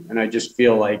equation. And I just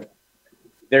feel like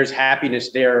there's happiness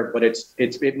there, but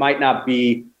it might not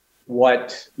be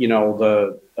what,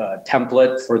 the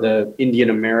template for the Indian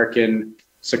American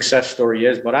success story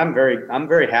is, but I'm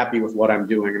very happy with what I'm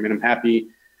doing. I mean, I'm happy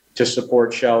to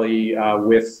support Shelley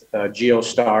with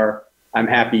GeoStar. I'm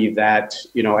happy that,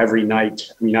 every night,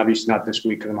 I mean, obviously not this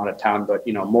week because I'm out of town, but,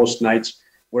 most nights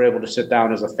we're able to sit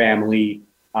down as a family,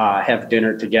 have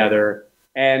dinner together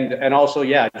and also,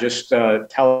 just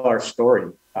tell our story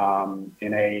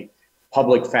in a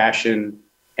public fashion.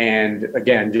 And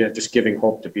again, just giving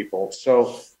hope to people.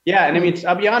 So, yeah. And I mean,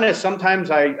 I'll be honest, sometimes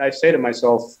I say to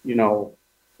myself,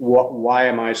 why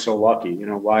am I so lucky?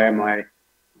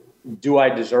 Do I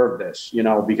deserve this?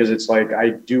 Because it's like, I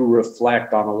do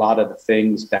reflect on a lot of the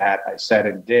things that I said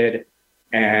and did.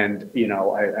 And,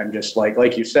 I'm just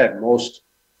like you said, most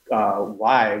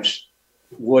wives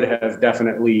would have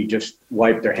definitely just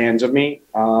wiped their hands of me.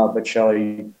 But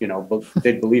Shelley,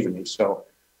 did believe in me. So,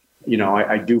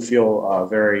 I do feel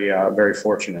very, very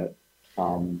fortunate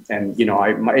And,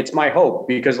 it's my hope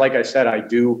because, like I said, I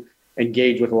do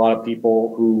engage with a lot of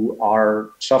people who are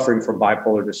suffering from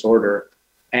bipolar disorder.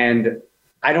 And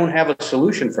I don't have a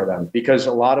solution for them because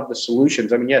a lot of the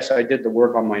solutions, yes, I did the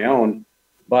work on my own,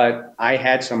 but I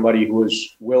had somebody who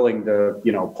was willing to,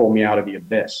 pull me out of the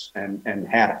abyss and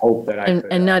had hope that I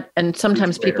could. And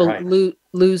sometimes people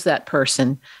lose that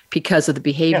person because of the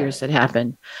behaviors that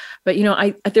happen. But,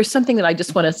 there's something that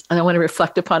I want to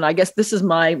reflect upon. I guess this is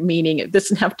my meaning. It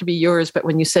doesn't have to be yours, but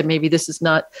when you said maybe this is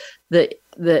not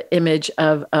the image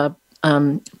of a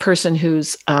person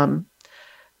who's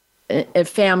a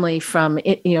family from,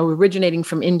 originating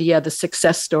from India, the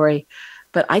success story.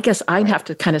 But I guess I'd have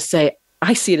to kind of say,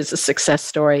 I see it as a success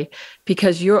story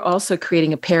because you're also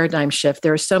creating a paradigm shift.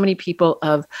 There are so many people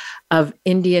of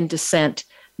Indian descent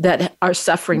that are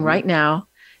suffering right now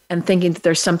and thinking that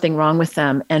there's something wrong with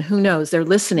them. And who knows, they're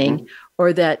listening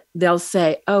or that they'll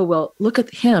say, oh, well, look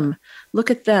at him, look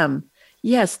at them.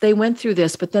 Yes, they went through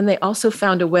this, but then they also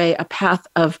found a path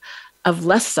of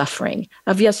less suffering,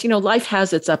 yes, life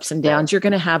has its ups and downs. You're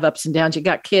going to have ups and downs. You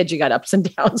got kids, you got ups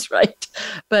and downs, right?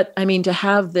 But to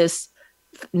have this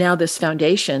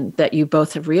foundation that you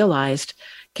both have realized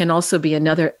can also be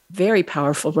another very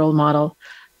powerful role model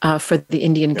for the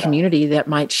Indian community that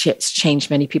might change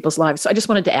many people's lives. So I just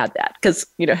wanted to add that because,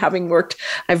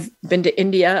 I've been to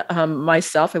India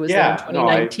myself. I was there in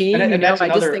 2019. I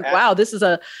just think, wow, this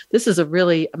is a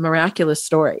really miraculous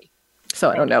story.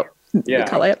 So I don't know. Yeah,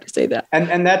 I have to say that.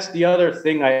 And that's the other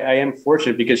thing. I am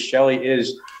fortunate because Shelley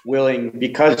is willing,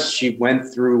 because she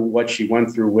went through what she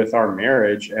went through with our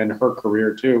marriage and her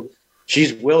career too.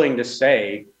 She's willing to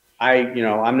say,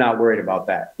 I'm not worried about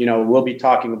that. We'll be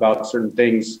talking about certain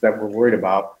things that we're worried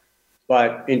about,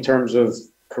 but in terms of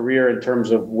career, in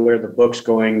terms of where the book's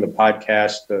going, the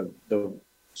podcast, the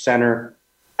center,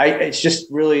 it's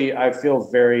just really, I feel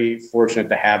very fortunate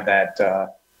to have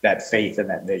that faith and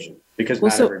that vision. Because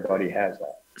not everybody has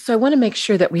that. So I want to make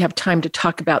sure that we have time to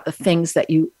talk about the things that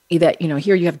here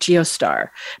you have GeoStar.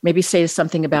 Maybe say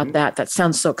something about that. That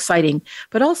sounds so exciting.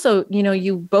 But also,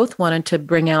 you both wanted to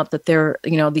bring out that there,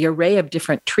 the array of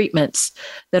different treatments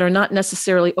that are not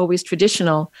necessarily always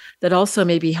traditional, that also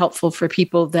may be helpful for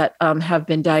people that have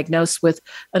been diagnosed with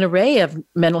an array of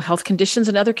mental health conditions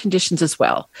and other conditions as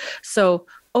well. So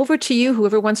over to you,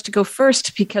 whoever wants to go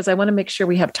first, because I want to make sure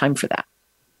we have time for that.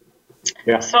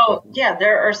 Yeah. So,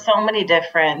 there are so many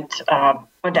different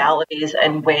modalities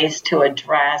and ways to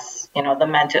address, the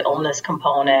mental illness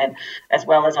component as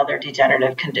well as other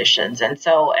degenerative conditions. And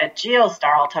so at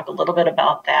GeoStar, I'll talk a little bit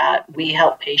about that. We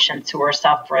help patients who are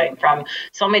suffering from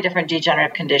so many different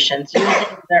degenerative conditions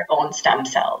using their own stem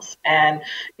cells. And,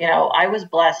 I was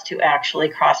blessed to actually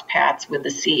cross paths with the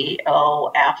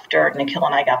CEO after Nikhil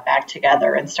and I got back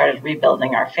together and started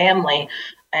rebuilding our family.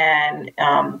 And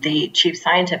the chief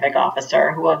scientific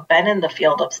officer, who have been in the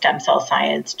field of stem cell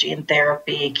science, gene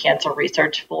therapy, cancer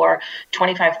research for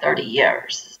 25, 30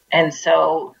 years. And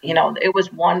so, it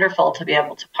was wonderful to be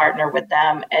able to partner with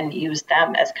them and use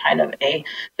them as kind of a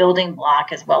building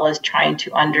block, as well as trying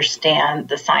to understand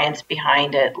the science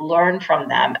behind it, learn from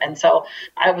them. And so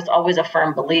I was always a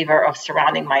firm believer of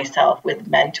surrounding myself with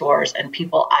mentors and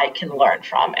people I can learn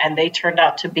from. And they turned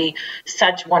out to be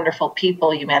such wonderful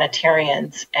people,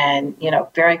 humanitarians, and,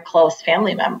 very close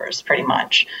family members, pretty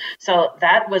much. So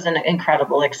that was an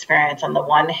incredible experience on the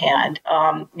one hand,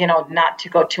 not to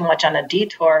go too much on a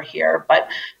detour here, but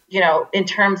in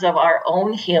terms of our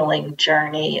own healing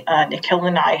journey, Nikhil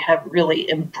and I have really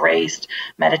embraced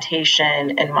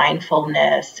meditation and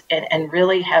mindfulness and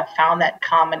really have found that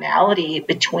commonality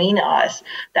between us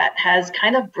that has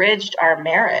kind of bridged our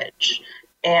marriage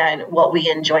and what we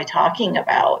enjoy talking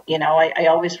about. I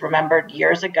always remembered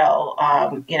years ago,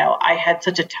 I had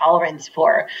such a tolerance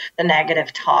for the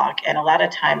negative talk. And a lot of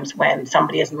times when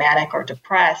somebody is manic or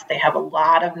depressed, they have a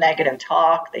lot of negative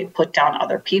talk. They put down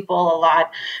other people a lot.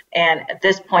 And at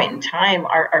this point in time,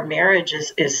 our marriage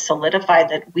is solidified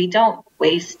that we don't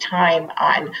waste time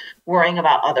on worrying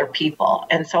about other people.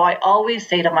 And so I always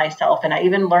say to myself, and I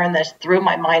even learned this through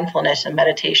my mindfulness and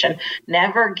meditation,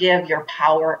 never give your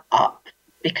power up.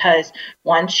 Because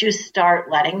once you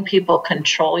start letting people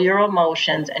control your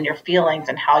emotions and your feelings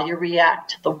and how you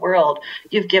react to the world,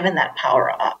 you've given that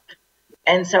power up.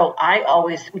 And so I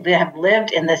always have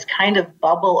lived in this kind of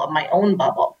bubble of my own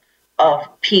bubble of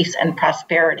peace and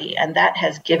prosperity. And that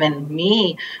has given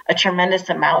me a tremendous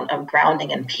amount of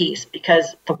grounding and peace,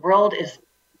 because the world is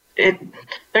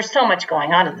there's so much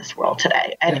going on in this world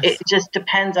today. And It just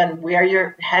depends on where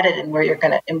you're headed and where you're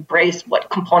going to embrace, what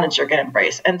components you're going to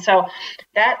embrace. And so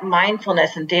that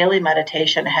mindfulness and daily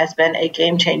meditation has been a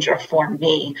game changer for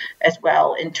me as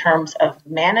well, in terms of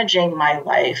managing my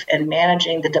life and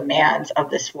managing the demands of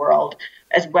this world,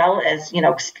 as well as,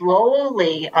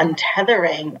 slowly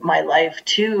untethering my life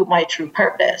to my true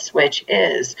purpose, which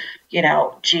is,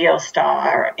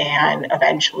 GeoStar, and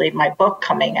eventually my book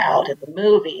coming out and the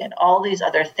movie and all these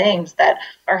other things that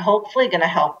are hopefully going to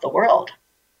help the world.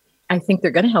 I think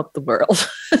they're going to help the world.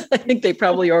 I think they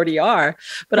probably already are.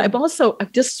 But I'm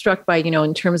just struck by,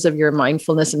 in terms of your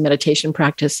mindfulness and meditation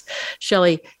practice,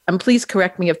 Shelley, and please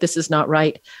correct me if this is not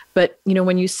right. But,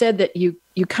 when you said that you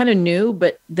kind of knew,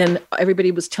 but then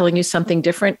everybody was telling you something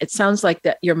different, it sounds like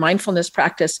that your mindfulness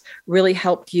practice really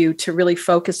helped you to really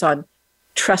focus on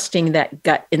trusting that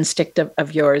gut instinct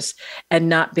of yours and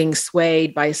not being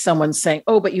swayed by someone saying,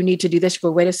 oh, but you need to do this.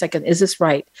 But wait a second, is this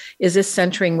right? Is this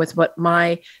centering with what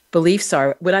my beliefs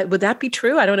are? Would that be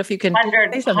true? I don't know if you can.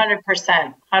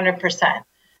 100%.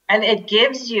 And it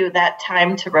gives you that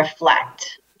time to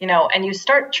reflect, and you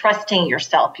start trusting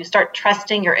yourself. You start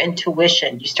trusting your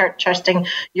intuition. You start trusting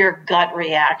your gut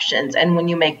reactions and when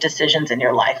you make decisions in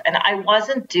your life. And I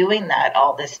wasn't doing that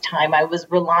all this time. I was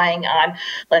relying on,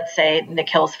 let's say,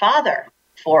 Nikhil's father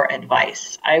for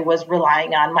advice. I was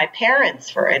relying on my parents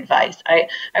for advice.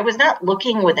 I was not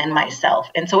looking within myself.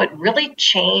 And so it really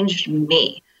changed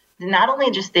me. Not only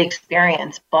just the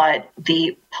experience, but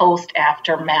the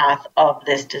post-aftermath of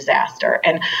this disaster.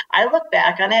 And I look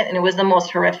back on it, and it was the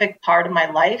most horrific part of my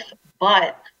life,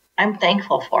 but I'm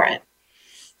thankful for it.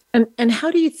 And how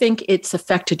do you think it's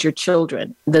affected your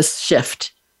children, this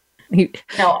shift?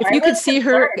 If you could see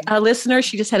her, listener,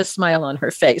 she just had a smile on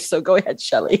her face. So go ahead,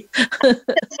 Shelley.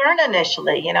 Concerned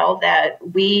initially, that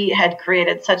we had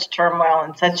created such turmoil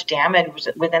and such damage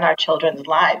within our children's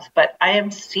lives. But I am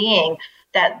seeing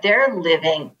that they're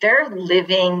living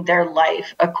their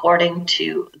life according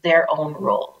to their own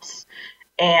rules.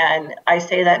 And I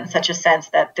say that in such a sense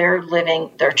that they're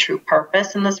living their true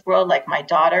purpose in this world. Like my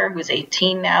daughter, who's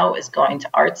 18 now, is going to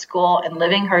art school and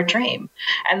living her dream.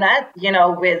 And that,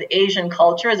 with Asian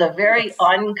culture, is a very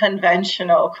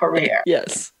unconventional career.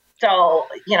 Yes. So,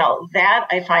 that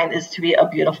I find is to be a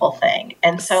beautiful thing.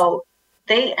 And so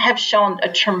they have shown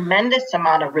a tremendous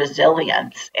amount of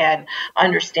resilience and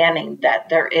understanding that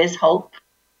there is hope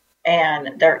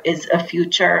and there is a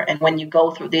future. And when you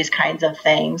go through these kinds of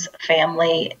things,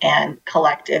 family and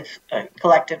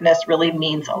collectiveness really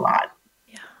means a lot.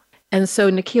 Yeah. And so,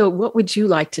 Nikhil, what would you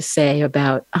like to say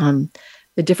about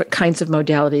the different kinds of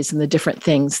modalities and the different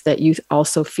things that you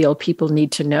also feel people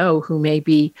need to know who may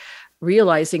be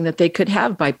realizing that they could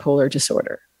have bipolar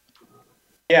disorder?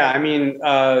 Yeah, I mean,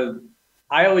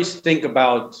 I always think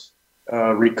about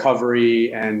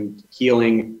recovery and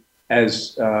healing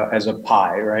as a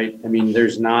pie, right? I mean,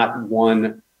 there's not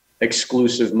one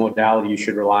exclusive modality you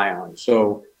should rely on.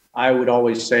 So I would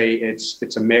always say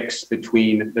it's a mix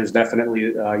between, there's definitely,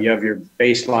 you have your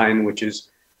baseline, which is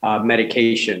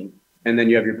medication, and then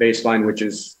you have your baseline, which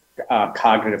is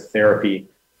cognitive therapy.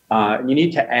 You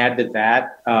need to add to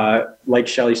that, like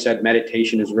Shelley said,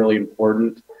 meditation is really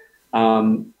important.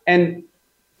 And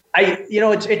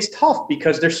it's tough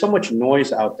because there's so much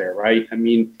noise out there, right? I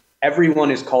mean, everyone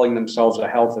is calling themselves a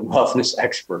health and wellness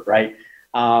expert, right?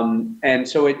 And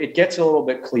so it gets a little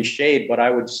bit cliched, but I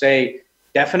would say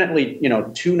definitely,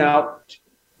 tune out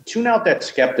that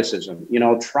skepticism,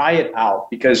 try it out,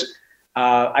 because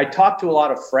I talk to a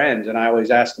lot of friends and I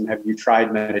always ask them, have you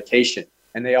tried meditation?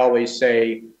 And they always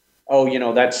say,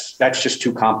 oh, that's just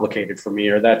too complicated for me,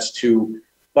 or that's too.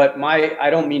 But I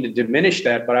don't mean to diminish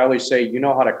that, but I always say, you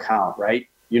know how to count, right?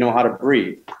 You know how to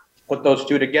breathe. Put those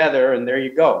two together and there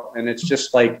you go. And it's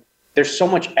just like, there's so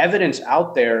much evidence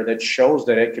out there that shows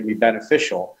that it can be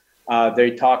beneficial.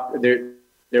 There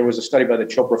was a study by the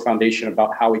Chopra Foundation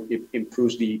about how it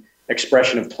improves the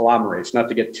expression of telomerase, not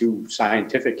to get too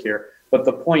scientific here. But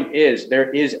the point is, there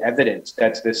is evidence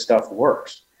that this stuff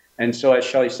works. And so, as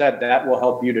Shelley said, that will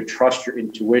help you to trust your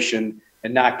intuition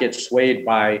and not get swayed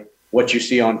by what you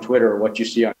see on Twitter or what you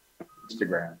see on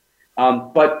Instagram.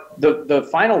 But the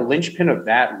final linchpin of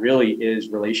that really is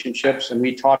relationships. And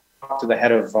we talked to the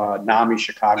head of NAMI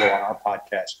Chicago on our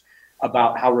podcast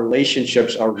about how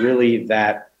relationships are really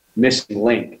that missing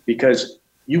link, because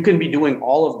you can be doing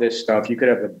all of this stuff. You could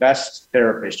have the best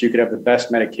therapist. You could have the best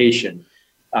medication.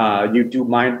 You do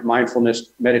mindfulness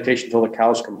meditation until the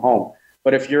cows come home.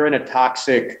 But if you're in a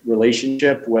toxic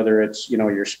relationship, whether it's,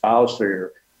 your spouse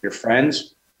or your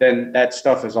friends, then that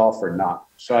stuff is all for naught.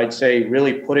 So I'd say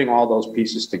really putting all those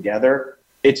pieces together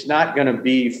it's not going to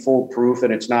be foolproof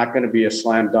and it's not going to be a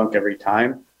slam dunk every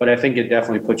time, but I think it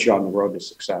definitely puts you on the road to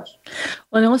success.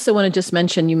 Well, I also want to just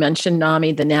mention, you mentioned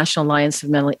NAMI, the National Alliance of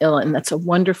Mentally Ill, and that's a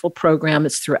wonderful program.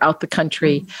 It's throughout the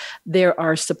country. There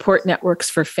are support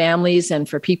networks for families and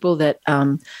for people that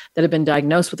that have been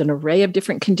diagnosed with an array of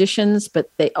different conditions, but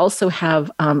they also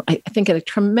have, I think, a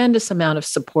tremendous amount of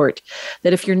support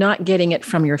that if you're not getting it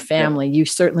from your family, you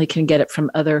certainly can get it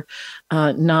from other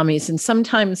NAMIs. And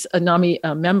sometimes NAMI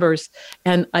members,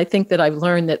 and I think that I've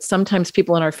learned that sometimes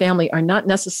people in our family are not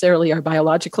necessarily our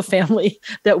biological family,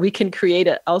 that we can create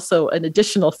also an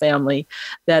additional family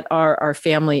that are our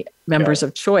family members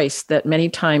of choice, that many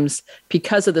times,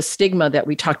 because of the stigma that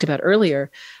we talked about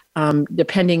earlier,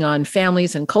 depending on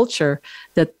families and culture,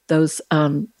 that those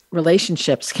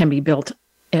relationships can be built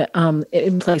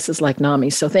in places like NAMI.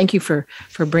 So thank you for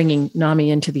bringing NAMI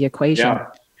into the equation. Yeah.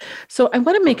 So I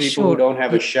want to make people sure who don't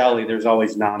have a Shelley, there's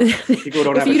always NAMI. People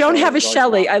who if you don't have a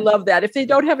Shelley, I love that. If they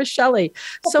don't have a Shelley,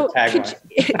 so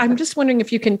I'm just wondering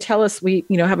if you can tell us. We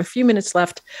have a few minutes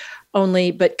left only,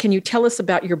 but can you tell us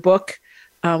about your book?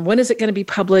 When is it going to be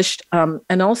published?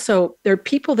 And also, there are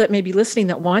people that may be listening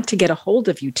that want to get a hold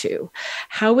of you too.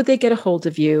 How would they get a hold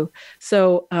of you?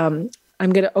 So I'm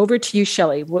going to over to you,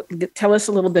 Shelley. Tell us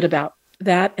a little bit about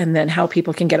that and then how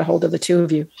people can get a hold of the two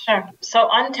of you. Sure. So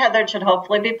Untethered should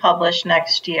hopefully be published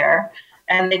next year,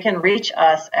 and they can reach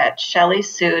us at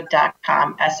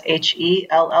shelleysood.com,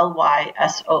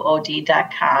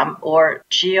 SHELLYSOOD.com, or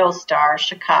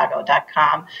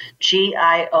geostarchicago.com,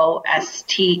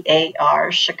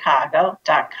 GIOSTAR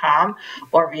Chicago.com,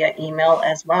 or via email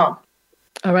as well.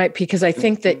 All right, because I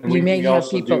think that you may have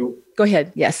people. Go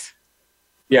ahead. Yes.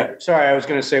 Yeah. Sorry, I was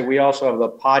going to say we also have the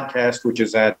podcast, which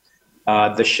is at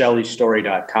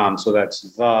theshelleystory.com. So that's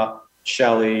the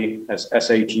Shelley, that's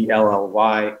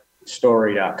SHELLY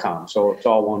story.com. So it's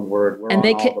all one word. We're on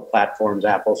all the platforms,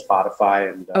 Apple, Spotify.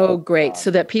 And great.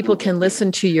 So that people can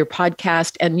listen to your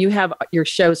podcast and you have your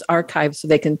shows archived so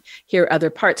they can hear other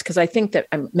parts. Because I think that,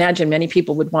 I imagine many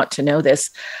people would want to know this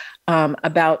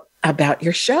about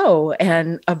your show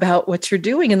and about what you're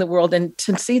doing in the world, and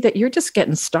to see that you're just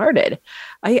getting started.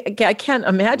 I can't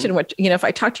imagine what, if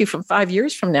I talk to you from 5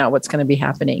 years from now, what's going to be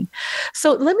happening.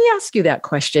 So let me ask you that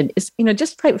question is,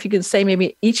 just if you can say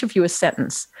maybe each of you a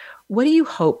sentence, what do you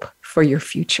hope for your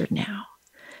future now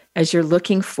as you're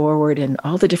looking forward and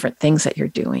all the different things that you're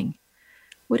doing?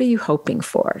 What are you hoping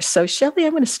for? So Shelley,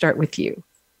 I'm going to start with you.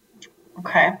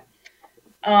 Okay.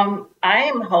 I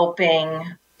am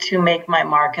hoping to make my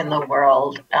mark in the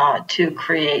world, to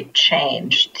create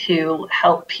change, to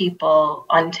help people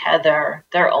untether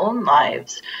their own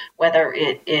lives, whether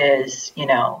it is,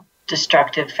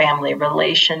 destructive family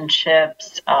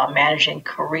relationships, managing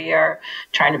career,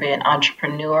 trying to be an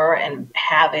entrepreneur and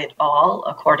have it all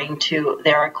according to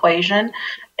their equation.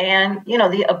 And,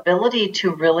 the ability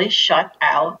to really shut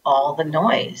out all the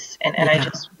noise. And I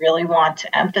just really want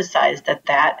to emphasize that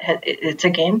it's a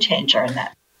game changer in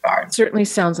that. It certainly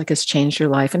sounds like it's changed your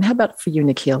life. And how about for you,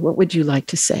 Nikhil? What would you like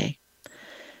to say?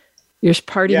 Your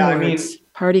parting words,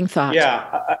 parting thoughts.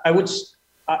 Yeah, I would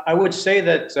say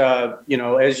that,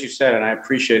 as you said, and I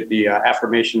appreciate the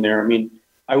affirmation there.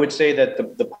 I would say that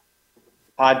the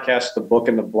podcast, the book,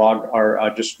 and the blog are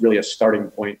just really a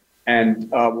starting point. And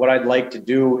what I'd like to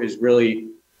do is really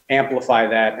amplify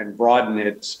that and broaden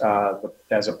it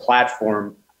as a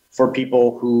platform for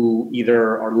people who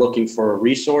either are looking for a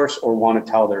resource or want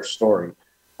to tell their story.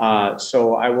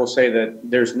 So I will say that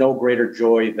there's no greater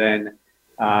joy than,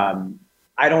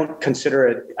 I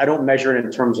don't measure it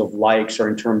in terms of likes or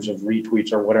in terms of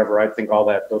retweets or whatever. I think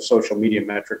those social media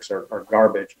metrics are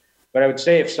garbage. But I would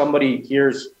say if somebody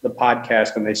hears the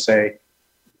podcast and they say,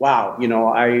 wow,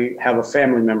 I have a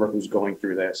family member who's going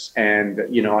through this and,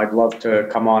 I'd love to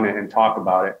come on and talk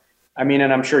about it. And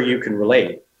I'm sure you can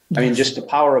relate. Just the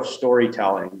power of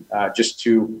storytelling, just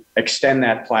to extend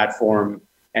that platform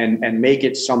and make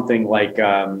it something like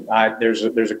there's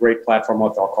a great platform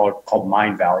called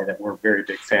Mind Valley that we're very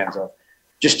big fans of.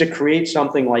 Just to create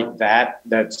something like that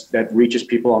reaches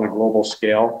people on a global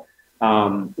scale.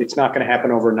 It's not going to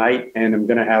happen overnight, and I'm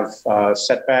going to have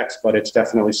setbacks, but it's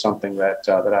definitely something that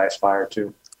I aspire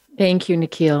to. Thank you,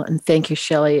 Nikhil, and thank you,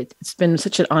 Shelley. It's been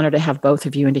such an honor to have both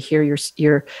of you and to hear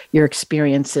your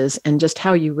experiences and just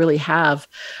how you really have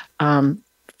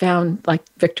found, like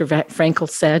Viktor Frankl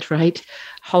said, right,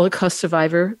 Holocaust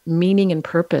survivor, meaning and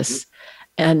purpose,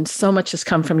 and so much has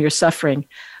come from your suffering.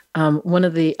 One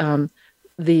of the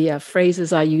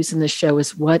phrases I use in the show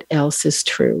is "What else is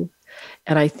true?"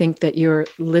 And I think that you're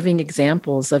living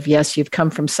examples of, yes, you've come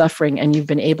from suffering and you've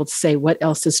been able to say what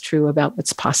else is true about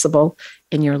what's possible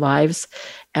in your lives.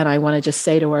 And I want to just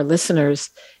say to our listeners,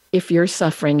 if you're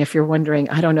suffering, if you're wondering,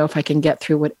 I don't know if I can get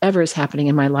through whatever is happening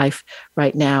in my life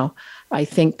right now, I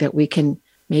think that we can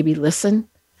maybe listen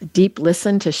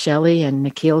to Shelley and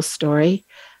Nikhil's story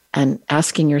and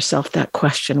asking yourself that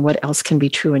question, what else can be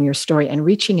true in your story, and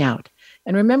reaching out.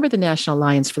 And remember the National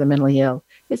Alliance for the Mentally Ill.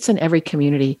 It's in every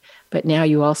community, but now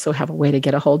you also have a way to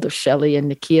get a hold of Shelley and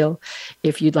Nikhil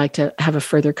if you'd like to have a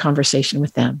further conversation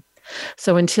with them.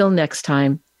 So until next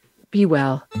time, be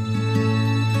well.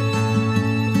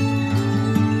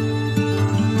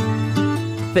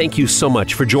 Thank you so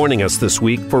much for joining us this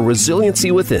week for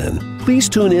Resiliency Within. Please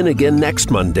tune in again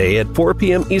next Monday at 4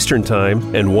 p.m. Eastern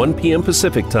Time and 1 p.m.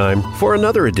 Pacific Time for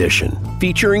another edition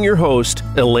featuring your host,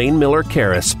 Elaine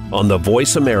Miller-Karras, on the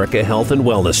Voice America Health and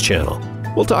Wellness Channel.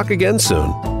 We'll talk again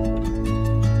soon.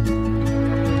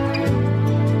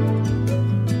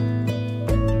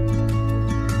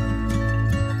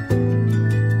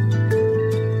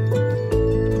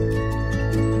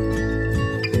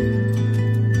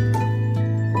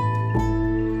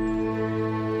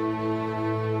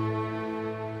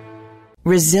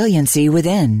 Resiliency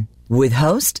Within, with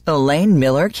host Elaine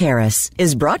Miller-Karras,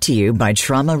 is brought to you by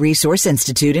Trauma Resource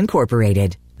Institute,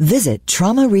 Incorporated. Visit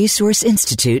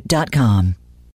traumaresourceinstitute.com.